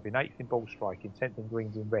total driving, 8th in ball striking, 10th in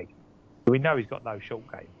greens in reg. We know he's got no short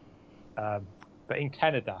game. But in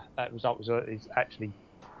Canada, that result is actually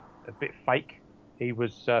a bit fake. He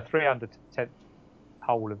was 3 under 10th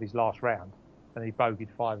hole of his last round, and he bogeyed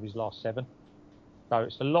 5 of his last 7. So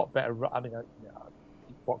it's a lot better. I mean,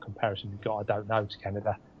 what comparison we've got, I don't know, to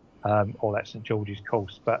Canada or that St George's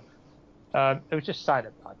course. But it was just saying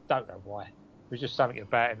that I don't know why. There was just something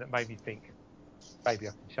about him that made me think maybe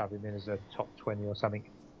I can shove him in as a top 20 or something.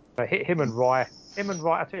 But him and Ryan, I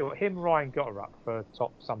tell you what, Ryan Gotterup for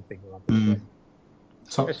top something or other.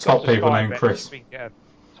 Top people named Chris. We can get a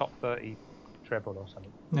top 30 treble or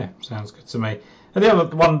something. Yeah, sounds good to me. And the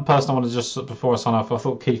other one person I wanted to just, before I sign off, I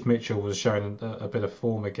thought Keith Mitchell was showing a bit of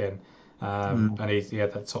form again. And he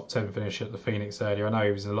had that top 10 finish at the Phoenix earlier. I know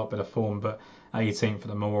he was in a lot better form, but 18th at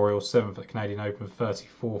the Memorial, 7th at the Canadian Open,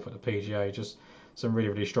 34th at the PGA. Just some really,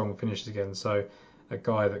 really strong finishes again. So a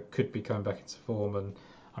guy that could be coming back into form, and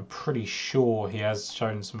I'm pretty sure he has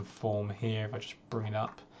shown some form here. If I just bring it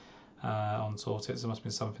up on Sortits, there must have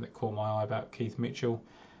been something that caught my eye about Keith Mitchell.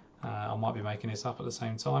 I might be making this up at the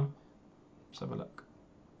same time. Let's have a look.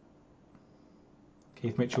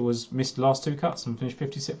 Keith Mitchell missed the last two cuts and finished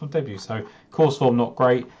 56th on debut. So course form not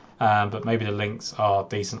great, but maybe the links are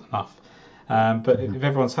decent enough. But if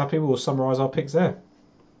everyone's happy, we'll summarise our picks there.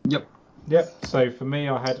 Yep. So for me,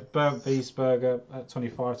 I had Bernd Wiesberger at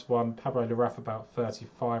 25-1, Pablo Larrafa about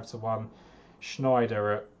 35-1,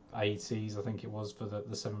 Schneider at 80s, I think it was, for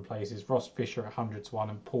the 7 places, Ross Fisher at 100-1,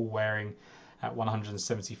 and Paul Waring at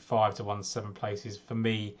 175-1, 7 places. For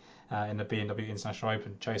me, in the BMW International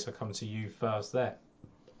Open. Chase, I'll come to you first there.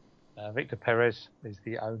 Victor Perez is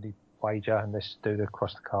the only wager, and let's do the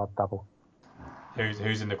cross the card double.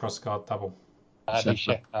 Who's in the cross the card double?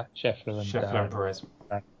 Scheffler and Perez.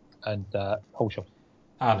 And Horschel.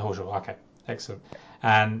 And Horschel, okay, excellent.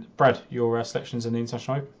 And Brad, your selections in the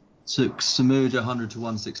International Open? Took Samuja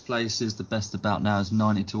 100-1, 6 places. The best about now is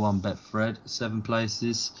 90-1 Betfred, 7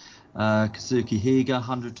 places. Kazuki Higa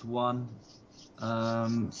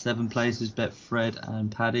 100-1, 7 places. Betfred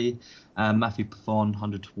and Paddy. Matthew Buffon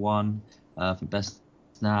 100-1. The best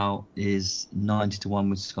now is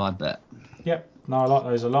 90-1 with Sky Bet. Yep, no, I like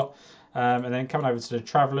those a lot. And then coming over to the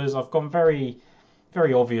Travellers, I've gone very,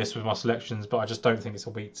 very obvious with my selections, but I just don't think it's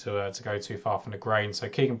a week to go too far from the grain. So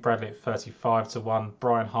Keegan Bradley at 35-1,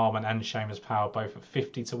 Brian Harman and Seamus Power both at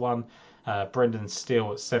 50-1, Brendan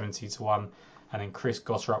Steele at 70-1, and then Chris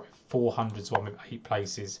Gosser up at 400-1 with 8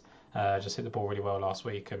 places. Just hit the ball really well last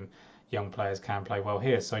week, and young players can play well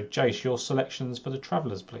here. So Jace, your selections for the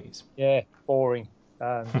Travellers, please. Yeah, boring.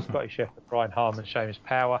 Scottish Chef, Brian Harman, Seamus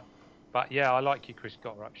Power. But yeah, I like your Chris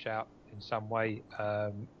Gotterup shout in some way.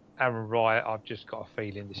 Aaron Wright, I've just got a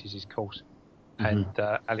feeling this is his course. And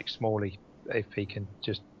Alex Smalley, if he can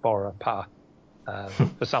just borrow a putter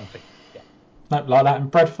for something. Yeah. Nope, like that. And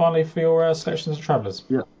Brad, finally, for your selections of Travellers.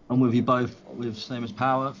 Yeah, I'm with you both. With Seamus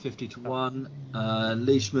Power, 50-1,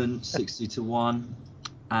 Leishman, 60-1,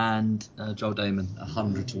 and Joel Damon,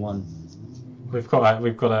 100-1. We've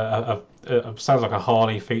got a sounds like a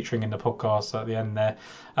Harley featuring in the podcast at the end there.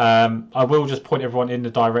 I will just point everyone in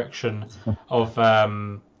the direction of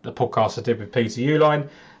the podcast I did with Peter Uline.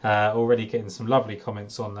 Already getting some lovely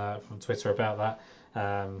comments on from Twitter about that.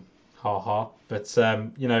 But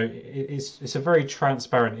it's a very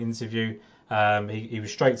transparent interview. He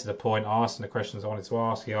was straight to the point. I asked him the questions I wanted to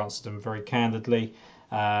ask. He answered them very candidly.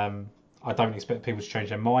 I don't expect people to change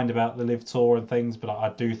their mind about the Live Tour and things, but I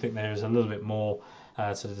do think there is a little bit more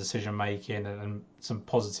to the decision making and some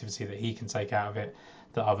positivity that he can take out of it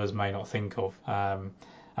that others may not think of.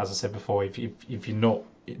 As I said before, if you're not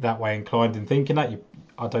that way inclined in thinking that,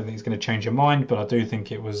 I don't think it's going to change your mind, but I do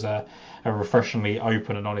think it was a refreshingly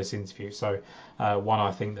open and honest interview. So one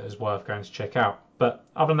I think that is worth going to check out. But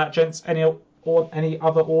other than that, gents, any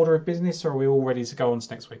other order of business, or are we all ready to go on to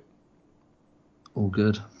next week? All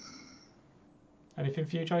good. Anything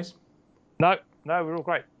for you, Jace? No, we're all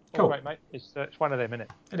great. Cool. All great, mate. It's one of them, isn't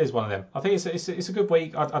it? It is one of them. I think it's a good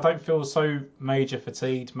week. I don't feel so major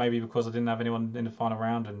fatigued, maybe because I didn't have anyone in the final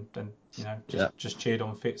round and just cheered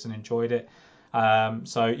on Fitz and enjoyed it.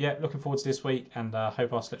 So yeah, looking forward to this week and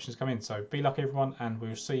hope our selections come in. So be lucky, everyone, and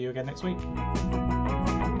we'll see you again next week.